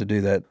haven't got to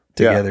do that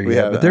together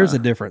yet, but there's a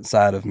different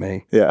side of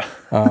me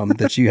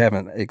that you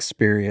haven't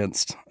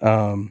experienced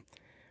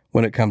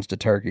when it comes to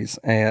turkeys.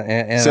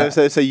 And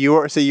so you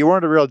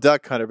weren't a real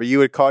duck hunter, but you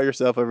would call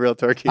yourself a real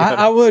turkey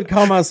hunter. I would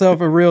call myself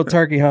a real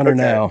turkey hunter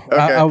now. Okay.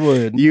 I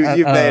would.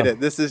 You've made it.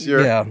 This is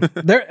your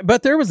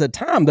But there was a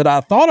time that I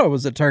thought I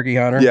was a turkey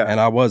hunter, and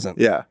I wasn't.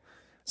 Yeah.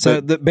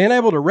 So being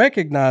able to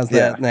recognize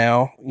that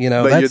now,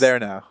 but you're there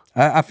now.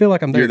 I feel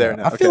like I'm there. You're there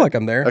now. I feel like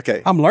I'm there.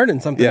 Okay. I'm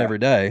learning something every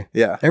day.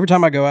 Yeah. Every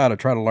time I go out, I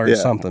try to learn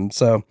something.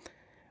 So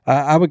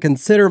I would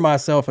consider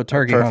myself a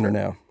turkey hunter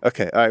now.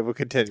 Okay. All right. We'll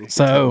continue.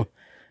 So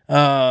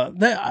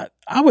I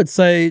would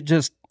say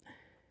just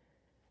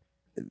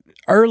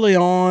early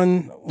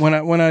on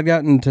when I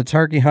got into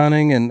turkey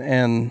hunting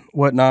and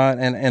whatnot,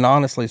 and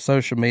honestly,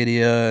 social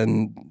media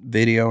and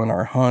video and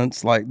our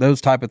hunts, like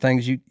those type of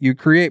things, you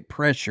create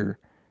pressure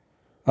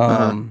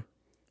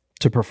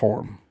to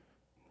perform,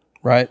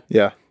 right?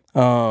 Yeah.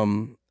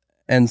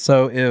 And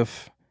so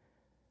if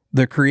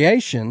the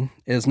creation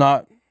is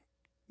not,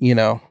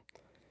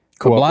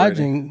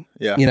 obliging,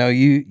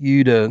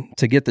 you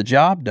to get the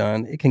job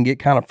done, it can get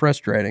kind of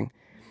frustrating.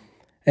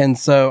 And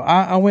so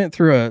I went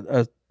through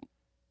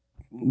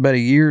about a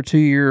year, 2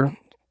 year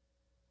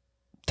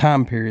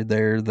time period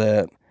there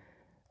that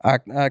I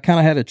kind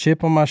of had a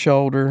chip on my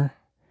shoulder,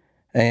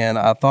 and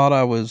I thought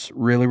I was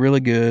really,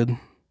 really good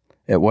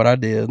at what I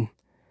did.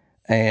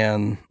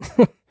 And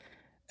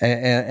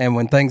and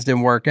when things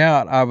didn't work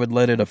out, I would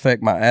let it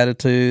affect my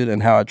attitude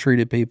and how I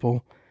treated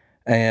people.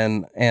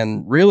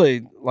 And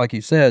really, like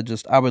you said,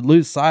 just I would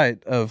lose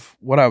sight of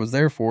what I was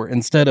there for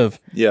instead of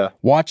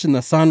watching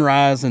the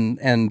sunrise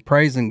and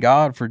praising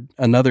God for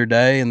another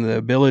day and the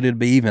ability to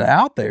be even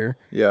out there.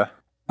 Yeah.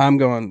 I'm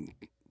going,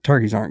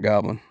 turkeys aren't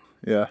gobbling.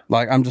 Yeah.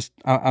 Like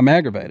I'm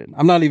aggravated.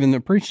 I'm not even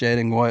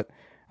appreciating what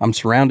I'm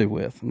surrounded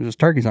with. Just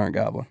turkeys aren't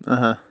gobbling.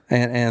 Uh-huh.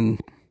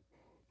 And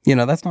you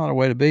know, that's not a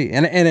way to be.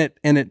 And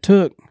it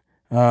took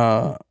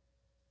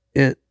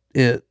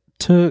it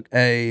took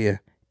a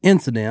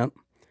incident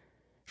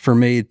for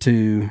me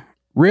to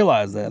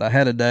realize that. I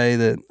had a day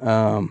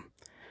that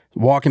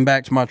walking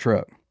back to my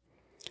truck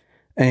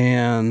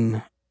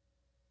and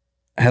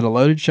I had a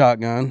loaded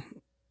shotgun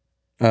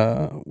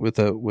with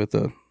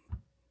a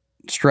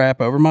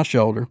strap over my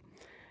shoulder,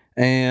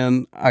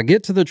 and I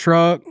get to the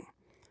truck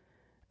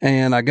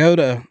and I go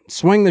to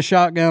swing the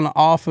shotgun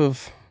off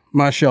of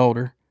my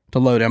shoulder to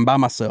load it. I'm by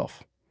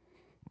myself.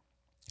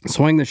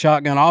 Swing the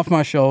shotgun off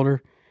my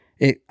shoulder.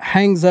 It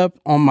hangs up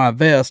on my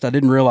vest. I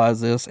didn't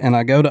realize this. And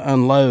I go to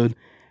unload.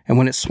 And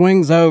when it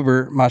swings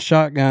over, my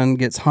shotgun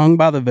gets hung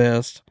by the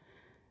vest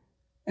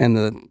and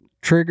the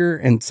trigger,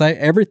 and say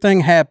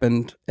everything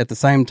happened at the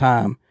same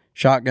time.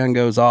 Shotgun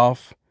goes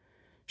off,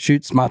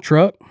 shoots my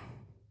truck,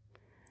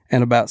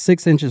 and about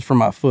 6 inches from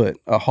my foot,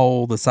 a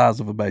hole the size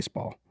of a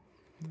baseball.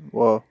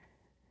 Whoa.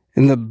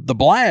 And the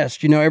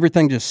blast, you know,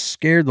 everything just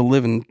scared the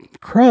living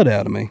crud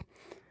out of me.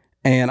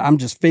 And I'm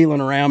just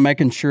feeling around,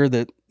 making sure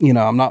that, you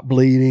know, I'm not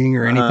bleeding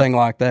or anything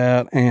like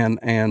that.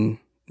 And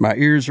my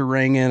ears are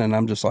ringing, and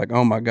I'm just like,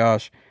 oh my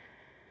gosh.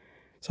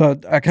 So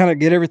I kind of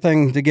get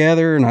everything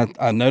together, and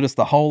I noticed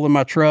the hole in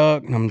my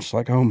truck, and I'm just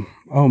like,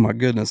 oh my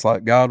goodness,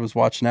 like God was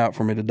watching out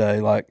for me today.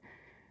 Like,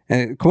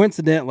 and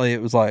coincidentally,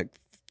 it was like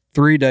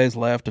 3 days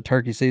left of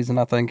turkey season,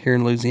 I think, here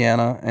in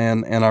Louisiana.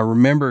 And I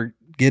remember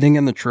getting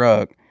in the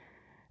truck,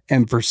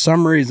 and for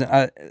some reason,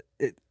 I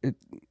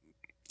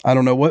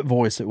don't know what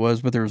voice it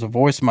was, but there was a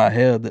voice in my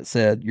head that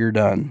said, "You're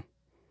done."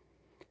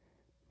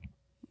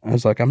 I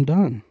was like, "I'm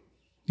done.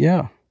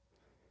 Yeah,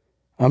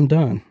 I'm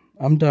done.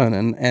 I'm done."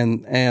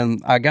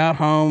 And I got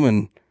home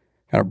and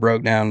kind of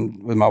broke down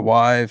with my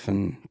wife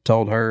and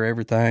told her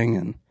everything.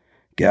 And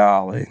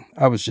golly,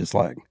 I was just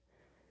like,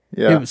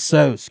 it was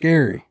so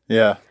scary.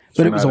 Yeah.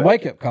 But it was a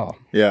wake-up call.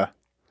 Yeah.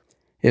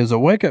 It was a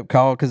wake-up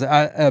call because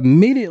I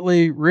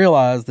immediately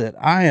realized that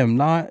I am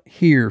not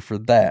here for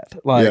that.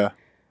 Like,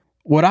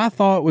 what I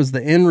thought was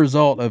the end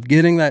result of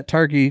getting that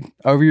turkey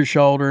over your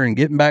shoulder and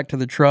getting back to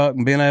the truck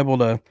and being able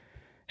to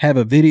have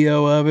a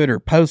video of it or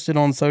post it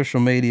on social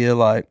media,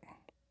 like,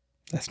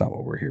 that's not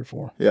what we're here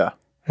for. Yeah.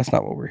 That's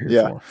not what we're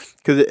here for.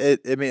 Because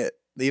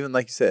even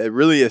like you said, it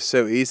really is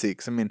so easy.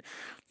 Because I mean,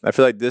 I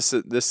feel like this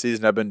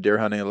season I've been deer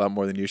hunting a lot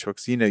more than usual.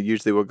 Because, you know,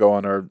 usually we'll go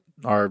on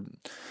our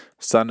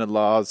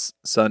son-in-law's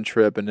son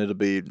trip, and it'll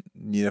be,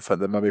 you know,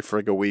 that might be for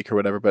like a week or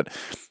whatever. But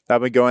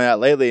I've been going out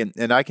lately,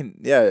 and I can,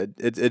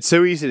 it's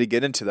so easy to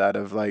get into that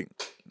of like,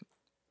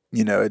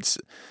 you know, it's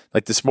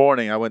like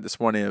I went this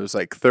morning, it was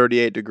like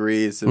 38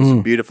 degrees. It was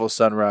a beautiful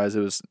sunrise.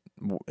 It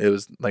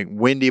was like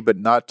windy, but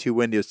not too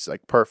windy. It was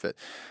like perfect.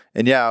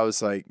 And I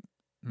was like,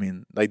 I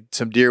mean, like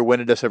some deer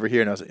winded us over here,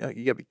 and I was like, oh,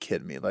 you gotta be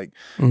kidding me. Like,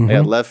 I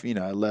left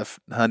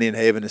Honey and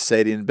Haven and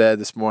Sadie in bed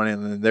this morning,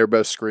 and then they're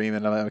both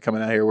screaming. I'm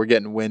coming out here, we're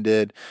getting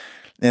winded.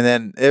 And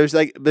then it was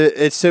like,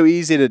 it's so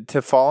easy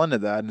to fall into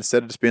that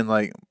instead of just being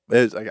like, it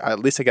was like, at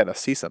least I got to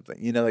see something,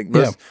 you know, like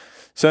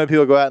so many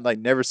people go out and like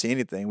never see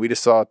anything. We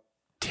just saw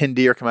 10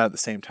 deer come out at the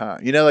same time,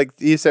 you know, like,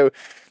 so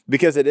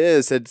because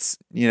it's,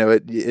 you know,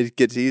 it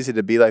gets easy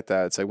to be like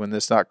that. It's like when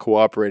it's not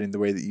cooperating the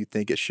way that you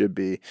think it should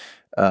be,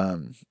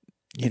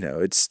 you know,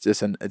 it's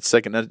just an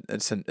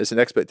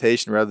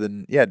expectation rather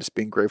than, just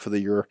being grateful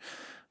that you're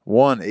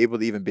able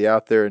to even be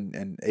out there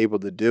and able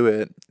to do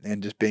it,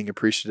 and just being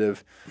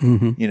appreciative,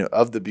 you know,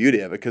 of the beauty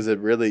of it. Because it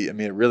really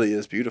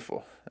is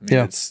beautiful. I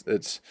mean,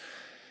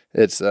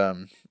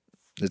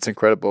 it's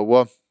incredible.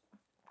 Well,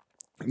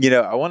 you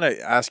know, I want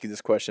to ask you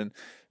this question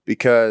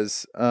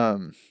because,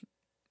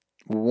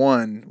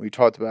 one, we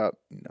talked about,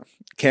 you know,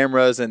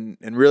 cameras and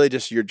really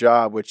just your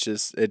job, which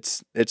is,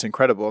 it's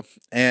incredible.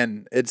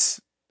 And it's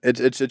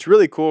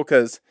really cool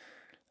because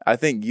I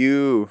think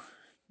you,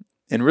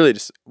 and really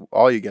just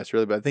all you guys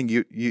really, but I think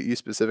you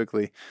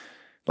specifically,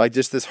 like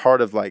just this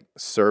heart of like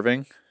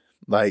serving,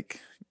 like,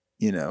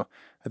 you know,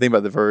 I think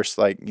about the verse,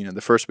 like, you know,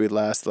 the first will be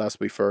last, the last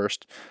will be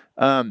first.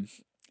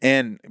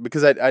 And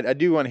because I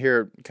do want to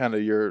hear kind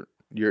of your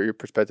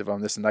perspective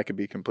on this, and I could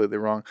be completely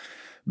wrong,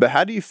 but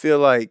how do you feel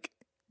like,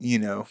 you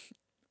know,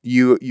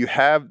 you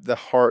have the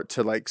heart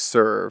to like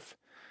serve,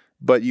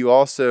 but you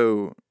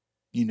also,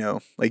 you know,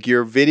 like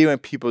you're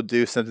videoing people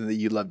do something that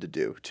you love to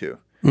do too.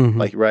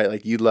 Like, right.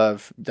 Like you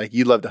love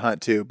to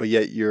hunt too, but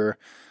yet you're,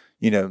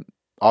 you know,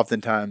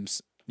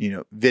 oftentimes, you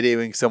know,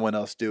 videoing someone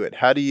else do it.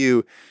 How do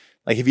you,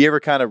 like, have you ever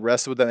kind of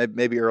wrestled with that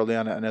maybe early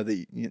on? I know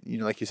that, you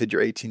know, like you said,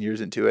 you're 18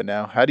 years into it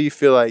now. How do you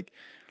feel like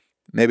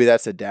maybe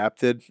that's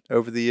adapted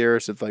over the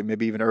years of like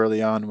maybe even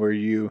early on where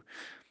you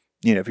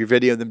know, if you're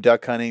videoing them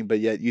duck hunting,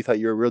 but yet you thought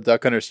you were a real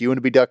duck hunter, so you want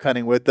to be duck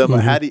hunting with them.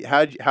 How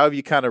have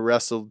you kind of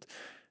wrestled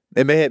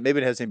maybe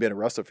it hasn't been a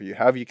wrestle for you.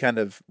 How have you kind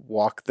of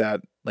walked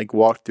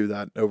through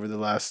that over the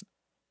last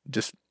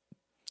just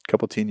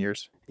couple teen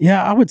years?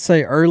 Yeah, I would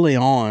say early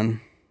on,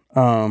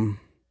 I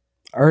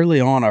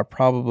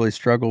probably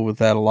struggled with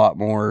that a lot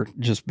more,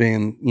 just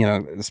being,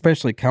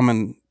 especially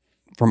coming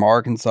from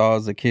Arkansas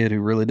as a kid who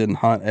really didn't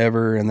hunt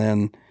ever, and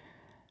then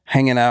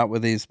hanging out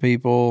with these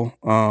people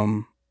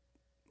who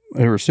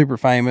are super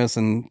famous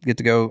and get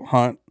to go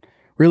hunt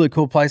really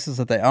cool places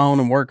that they own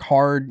and work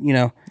hard.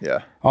 Yeah.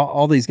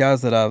 All these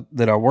guys that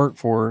I work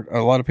for,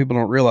 a lot of people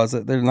don't realize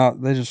that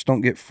they just don't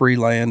get free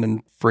land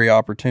and free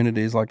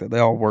opportunities like that. They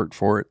all worked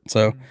for it.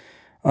 So,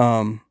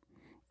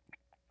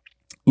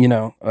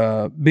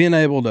 being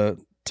able to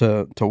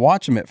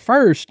watch them at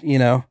first,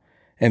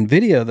 and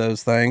video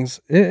those things,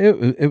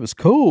 it was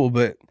cool,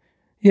 but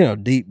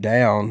deep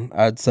down,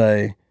 I'd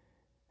say,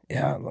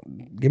 yeah,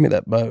 give me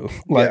that bow.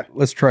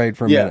 Let's trade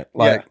for a minute.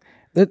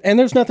 And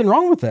there's nothing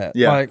wrong with that.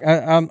 Yeah. Like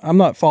I'm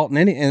not faulting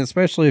any, and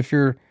especially if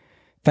you're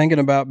thinking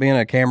about being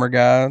a camera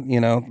guy,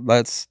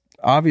 that's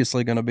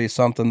obviously going to be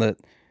something that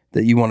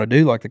you want to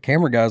do. Like the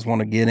camera guys want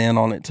to get in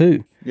on it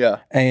too. Yeah.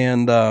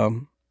 And, I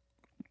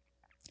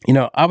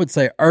would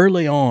say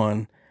early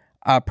on,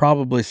 I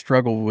probably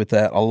struggled with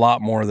that a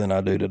lot more than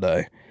I do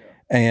today. Yeah.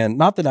 And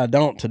not that I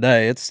don't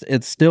today,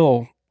 it's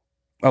still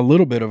a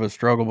little bit of a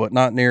struggle, but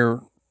not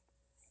near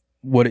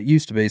what it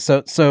used to be.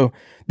 So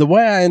the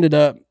way I ended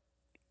up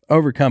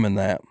overcoming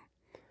that,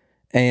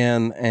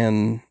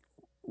 and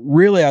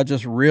really I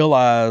just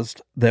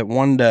realized that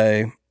one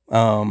day,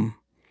 I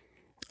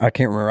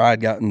can't remember,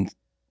 I'd gotten,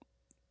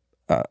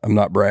 I'm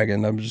not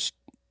bragging,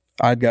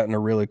 I'd gotten a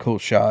really cool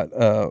shot.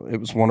 It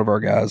was one of our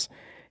guys.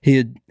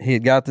 He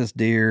had got this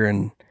deer,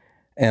 and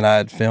I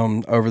had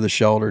filmed over the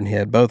shoulder, and he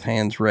had both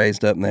hands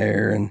raised up in the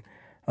air,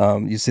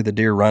 and you see the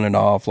deer running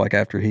off like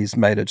after he's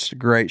made it. Just a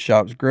great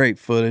shot. It was great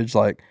footage.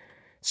 Like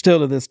still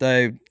to this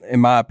day, in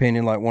my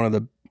opinion, like one of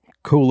the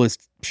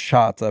coolest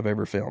shots I've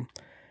ever filmed.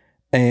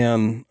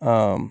 And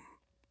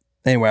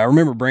anyway, I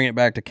remember bringing it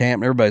back to camp,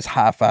 and everybody's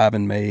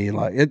high-fiving me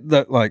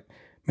like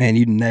man,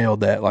 you nailed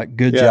that. Like,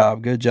 good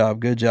job, good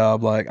job, good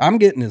job. Like, I'm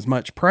getting as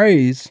much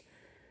praise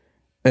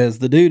as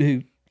the dude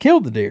who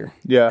killed the deer.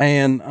 Yeah.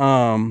 And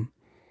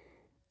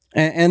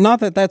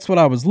not that that's what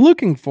I was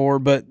looking for,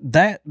 but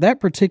that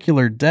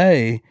particular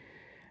day,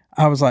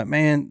 I was like,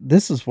 man,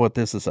 this is what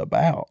this is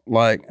about.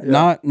 Like,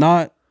 not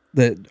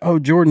that, oh,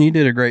 Jordan, you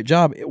did a great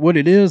job. What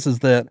it is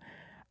that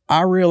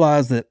I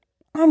realized that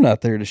I'm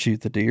not there to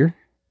shoot the deer.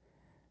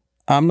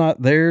 I'm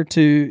not there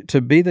to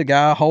be the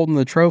guy holding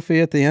the trophy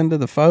at the end of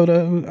the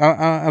photo.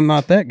 I'm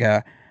not that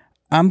guy.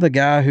 I'm the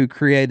guy who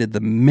created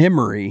the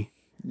memory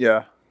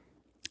that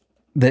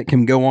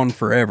can go on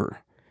forever.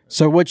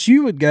 So what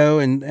you would go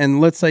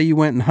and let's say you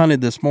went and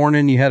hunted this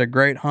morning, you had a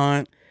great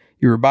hunt,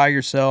 you were by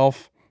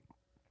yourself,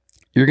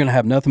 you're going to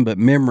have nothing but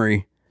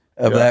memory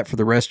of that for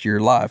the rest of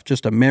your life,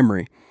 just a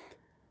memory.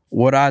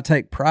 What I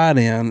take pride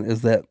in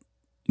is that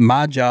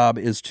my job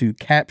is to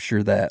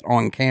capture that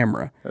on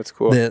camera. That's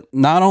cool. That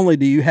not only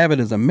do you have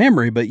it as a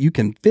memory, but you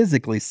can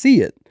physically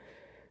see it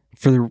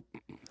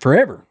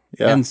forever.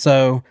 Yeah. And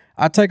so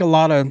I take a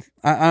lot of,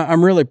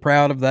 I'm really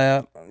proud of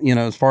that,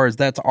 as far as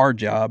that's our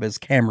job as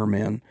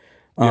cameramen,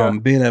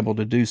 being able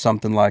to do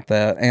something like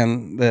that.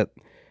 And that,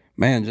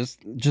 man,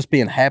 just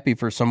being happy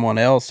for someone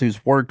else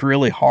who's worked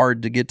really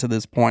hard to get to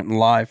this point in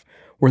life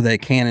where they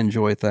can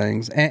enjoy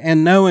things,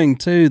 and knowing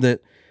too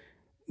that,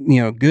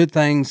 good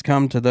things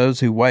come to those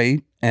who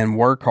wait and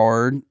work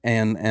hard.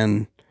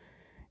 And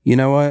you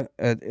know what?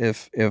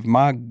 If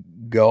my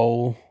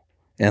goal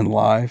in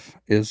life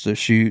is to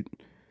shoot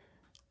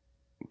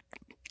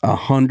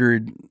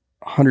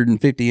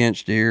 150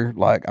 inch deer,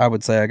 like I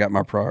would say I got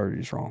my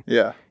priorities wrong.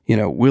 Yeah.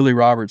 Willie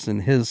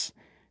Robertson, his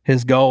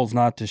goal is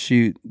not to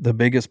shoot the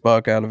biggest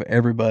buck out of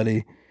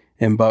everybody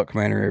in Buck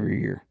Manor every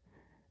year.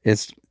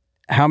 It's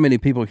how many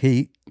people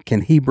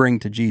can he bring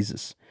to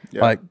Jesus.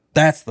 Yeah. Like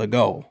that's the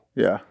goal.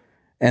 Yeah.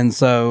 And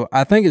so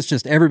I think it's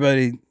just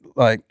everybody,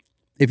 like,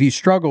 if you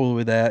struggle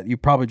with that, you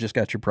probably just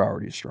got your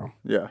priorities wrong.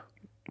 Yeah.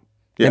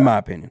 In my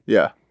opinion.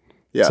 Yeah.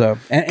 Yeah. So,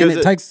 and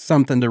it takes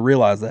something to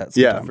realize that sometimes.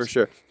 Yeah, for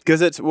sure.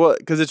 Because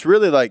it's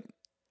really like,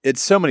 it's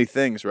so many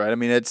things, right? I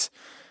mean, it's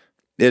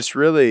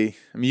really,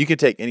 you can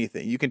take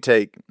anything. You can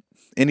take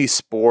any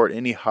sport,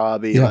 any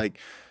hobby, like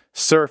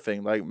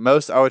surfing. Like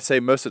I would say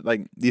most of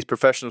like these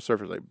professional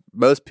surfers, like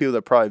most people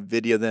that probably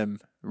video them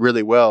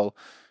really well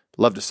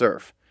love to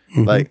surf.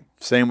 Mm-hmm. Like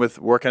same with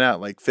working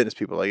out, like fitness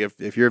people. Like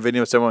if you're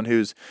videoing someone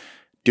who's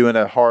doing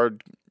a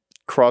hard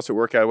CrossFit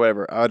workout or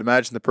whatever, I would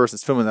imagine the person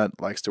that's filming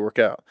that likes to work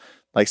out.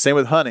 Like same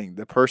with hunting,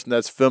 the person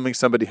that's filming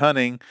somebody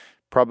hunting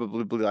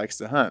probably likes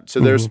to hunt. So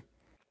there's,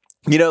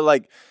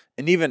 like,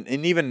 and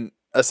even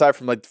aside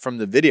from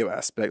the video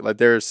aspect, like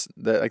there's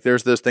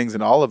those things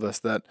in all of us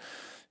that,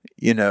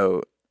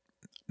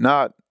 not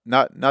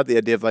the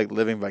idea of like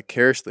living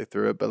vicariously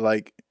through it, but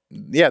like,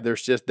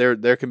 there's just,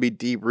 there can be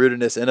deep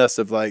rootedness in us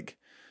of like,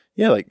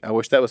 like I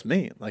wish that was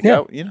me. Like,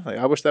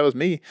 I wish that was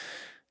me,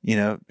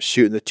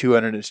 shooting the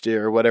 200 inch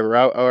deer or whatever.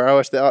 Or I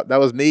wish that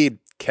was me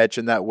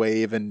catching that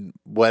wave and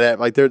whatever.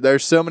 Like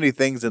there's so many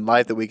things in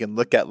life that we can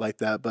look at like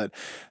that. But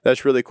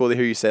that's really cool to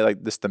hear you say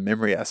like this, the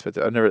memory aspect.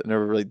 I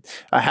never really,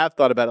 I have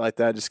thought about it like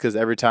that just because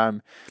every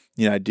time,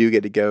 I do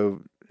get to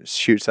go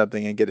shoot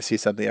something and get to see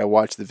something, I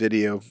watch the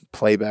video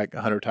playback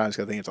 100 times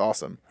because I think it's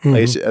awesome. Mm-hmm.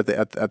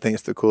 Like I think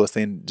it's the coolest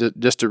thing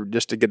just to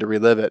get to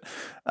relive it.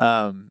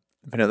 But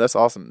that's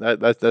awesome.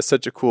 That's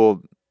such a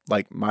cool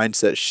like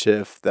mindset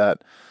shift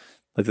that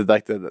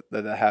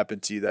that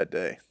happened to you that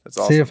day. That's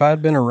awesome. See, if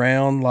I'd been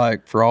around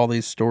like for all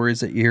these stories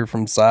that you hear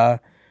from Si,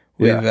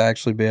 we'd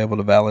actually be able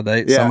to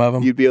validate some of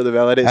them. You'd be able to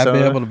validate I'd some be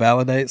of them. able to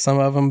validate some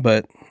of them,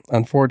 but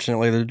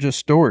unfortunately they're just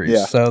stories.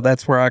 Yeah. So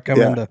that's where I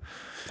come into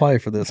play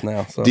for this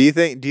now. So do you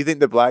think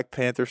the Black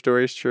Panther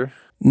story is true?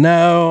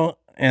 No.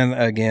 And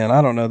again,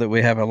 I don't know that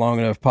we have a long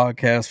enough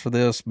podcast for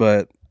this,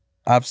 but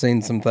I've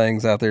seen some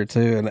things out there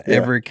too. And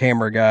every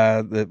camera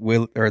guy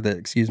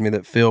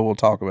that Phil will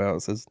talk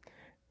about says,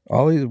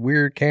 all these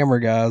weird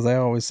camera guys, they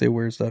always see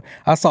weird stuff.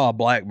 I saw a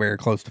black bear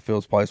close to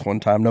Phil's place one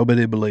time.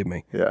 Nobody believed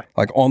me. Yeah.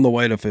 Like on the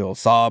way to Phil,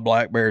 saw a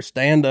black bear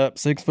stand up,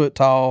 6 foot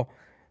tall,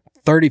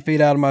 30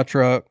 feet out of my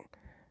truck.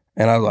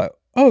 And I was like,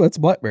 oh, that's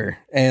a black bear.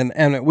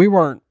 And we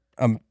weren't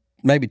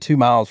maybe 2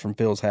 miles from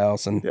Phil's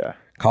house and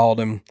called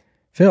him.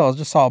 Phil, I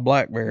just saw a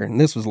black bear. And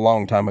this was a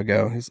long time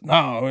ago. He said,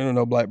 no, we don't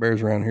know black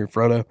bears around here,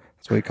 Frodo.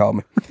 That's what he called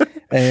me.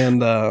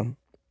 And,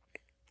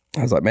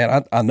 I was like,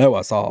 man, I know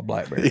I saw a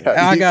black bear.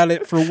 I got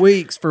it for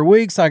weeks. For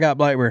weeks, I got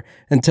black bear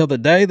until the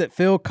day that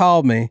Phil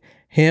called me.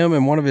 Him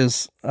and one of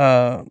his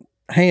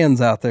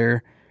hands out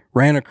there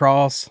ran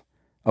across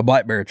a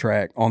black bear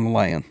track on the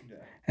land,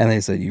 and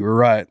they said you were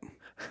right.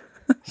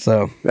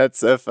 So that's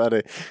so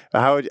funny.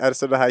 I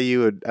just don't know how you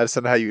would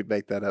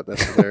make that up.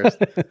 That's hilarious.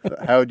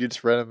 How would you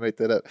just randomly make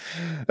that up?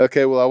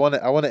 Okay, well, I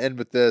want to end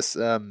with this.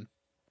 Y'all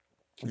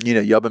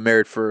been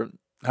married for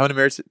how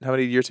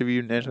many years have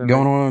you been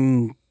going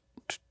on?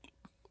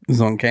 Is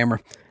on camera.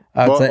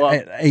 I'd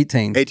say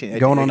 18. 18.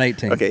 Going on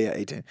 18. Okay, yeah,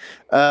 18.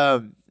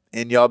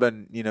 And y'all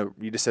been,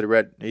 you just said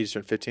he just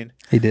turned 15?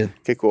 He did.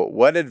 Okay, cool.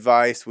 What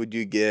advice would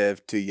you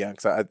give to young,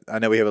 because I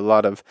know we have a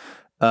lot of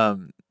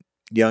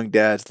young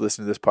dads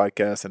listening to this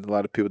podcast and a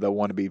lot of people that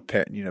want to be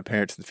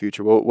parents in the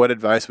future. What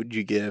advice would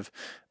you give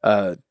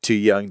to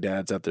young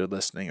dads out there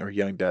listening, or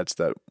young dads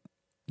that,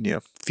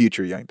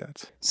 future young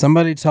dads?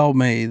 Somebody told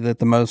me that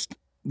the most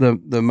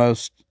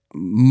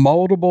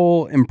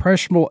moldable,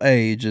 impressionable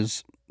age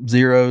is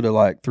 0 to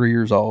like 3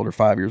 years old or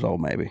 5 years old,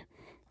 maybe.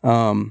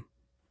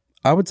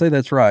 I would say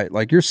that's right.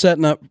 Like you're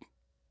setting up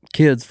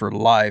kids for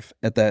life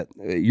at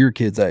your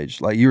kid's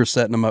age. Like you're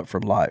setting them up for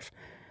life.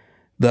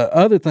 The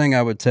other thing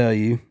I would tell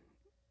you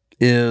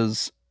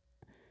is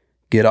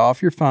get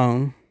off your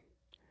phone,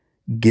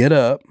 get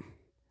up,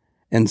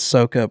 and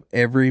soak up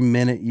every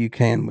minute you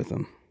can with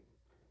them.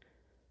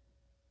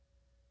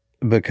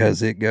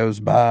 Because it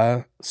goes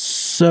by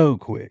so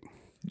quick.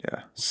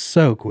 Yeah.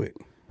 So quick.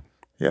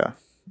 Yeah.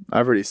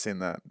 I've already seen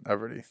that. I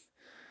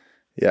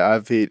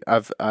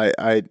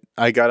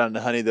got on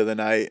to Honey the other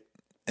night,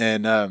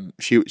 and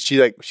she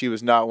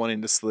was not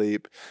wanting to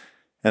sleep,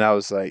 and I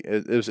was like,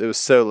 it was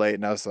so late,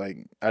 and I was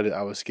like, I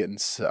was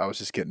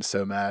just getting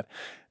so mad,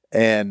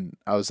 and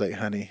I was like,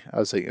 honey,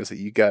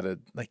 you gotta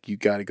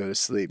go to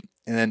sleep,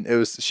 and then it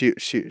was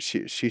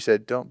she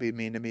said, don't be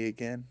mean to me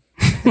again,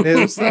 and it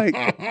was like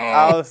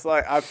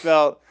I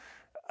felt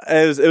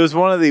it was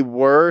one of the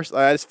worst.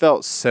 I just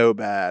felt so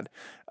bad.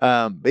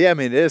 But yeah, I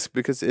mean, it is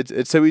because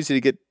it's so easy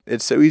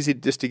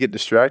just to get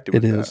distracted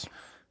with that.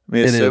 I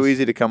mean, it's so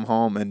easy to come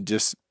home and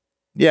just,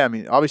 I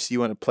mean, obviously you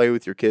want to play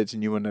with your kids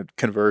and you want to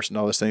converse and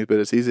all those things, but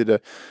it's easy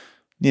to,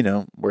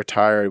 we're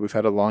tired. We've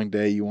had a long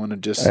day. You want to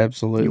just,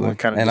 absolutely. You want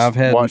to kind of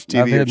watch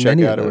TV or check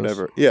out or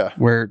whatever. Yeah.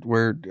 Where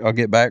I'll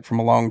get back from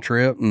a long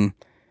trip and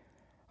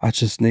I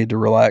just need to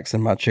relax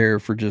in my chair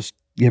for just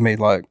give me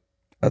like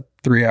a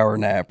 3-hour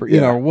nap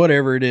or,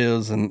 whatever it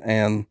is.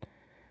 And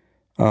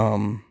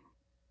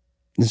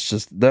it's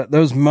just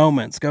those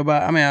moments go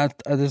by. I mean,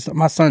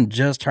 my son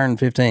just turned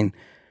 15.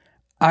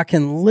 I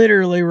can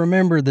literally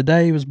remember the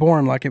day he was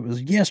born like it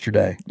was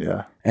yesterday.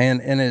 Yeah.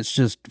 And it's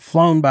just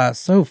flown by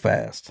so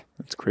fast.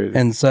 That's crazy.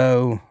 And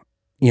so,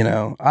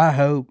 I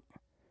hope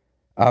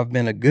I've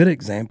been a good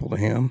example to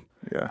him.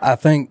 Yeah. I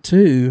think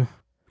too,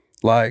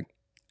 like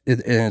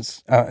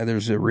there's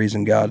a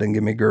reason God didn't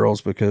give me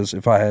girls, because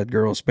if I had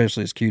girls,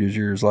 especially as cute as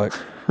yours, like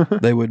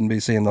they wouldn't be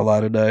seeing the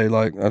light of day.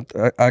 Like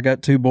I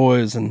got 2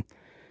 boys and,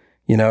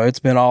 it's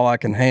been all I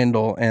can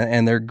handle,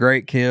 and they're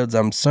great kids.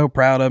 I'm so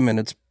proud of them, and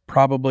it's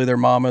probably their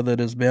mama that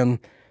has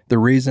been the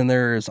reason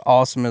they're as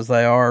awesome as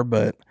they are.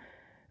 But,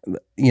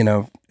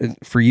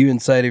 for you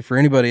and Sadie, for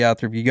anybody out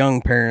there, if you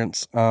young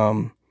parents,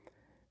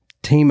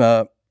 team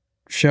up,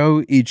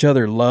 show each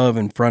other love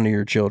in front of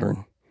your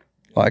children.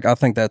 Like, I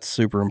think that's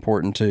super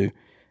important too,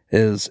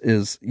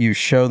 is you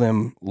show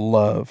them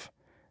love.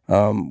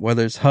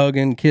 Whether it's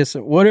hugging,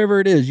 kissing,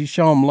 whatever it is, you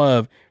show them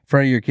love in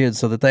front of your kids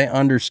so that they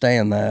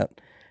understand that.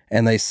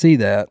 And they see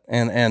that,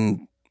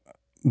 and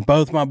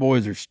both my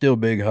boys are still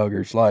big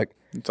huggers. Like,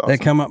 awesome. They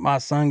come up, my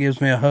son gives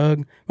me a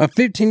hug. My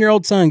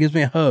 15-year-old son gives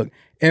me a hug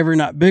every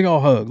night. Big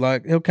old hug.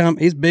 Like he'll come.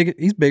 He's bigger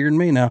than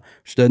me now,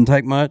 which doesn't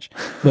take much,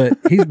 but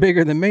he's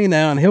bigger than me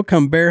now, and he'll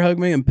come bear hug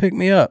me and pick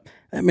me up.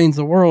 That means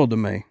the world to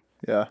me.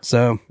 Yeah.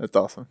 So that's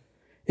awesome.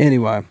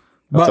 Anyway,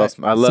 that's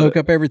awesome. I love soak it.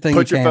 up everything.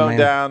 Put you your can, phone man.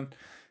 down.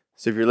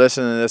 So if you're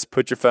listening to this,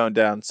 put your phone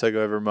down, soak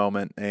up every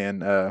moment,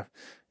 and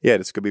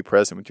just go be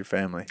present with your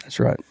family. That's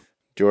right.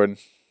 Jordan,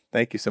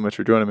 thank you so much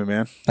for joining me,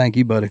 man. Thank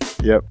you, buddy.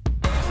 Yep.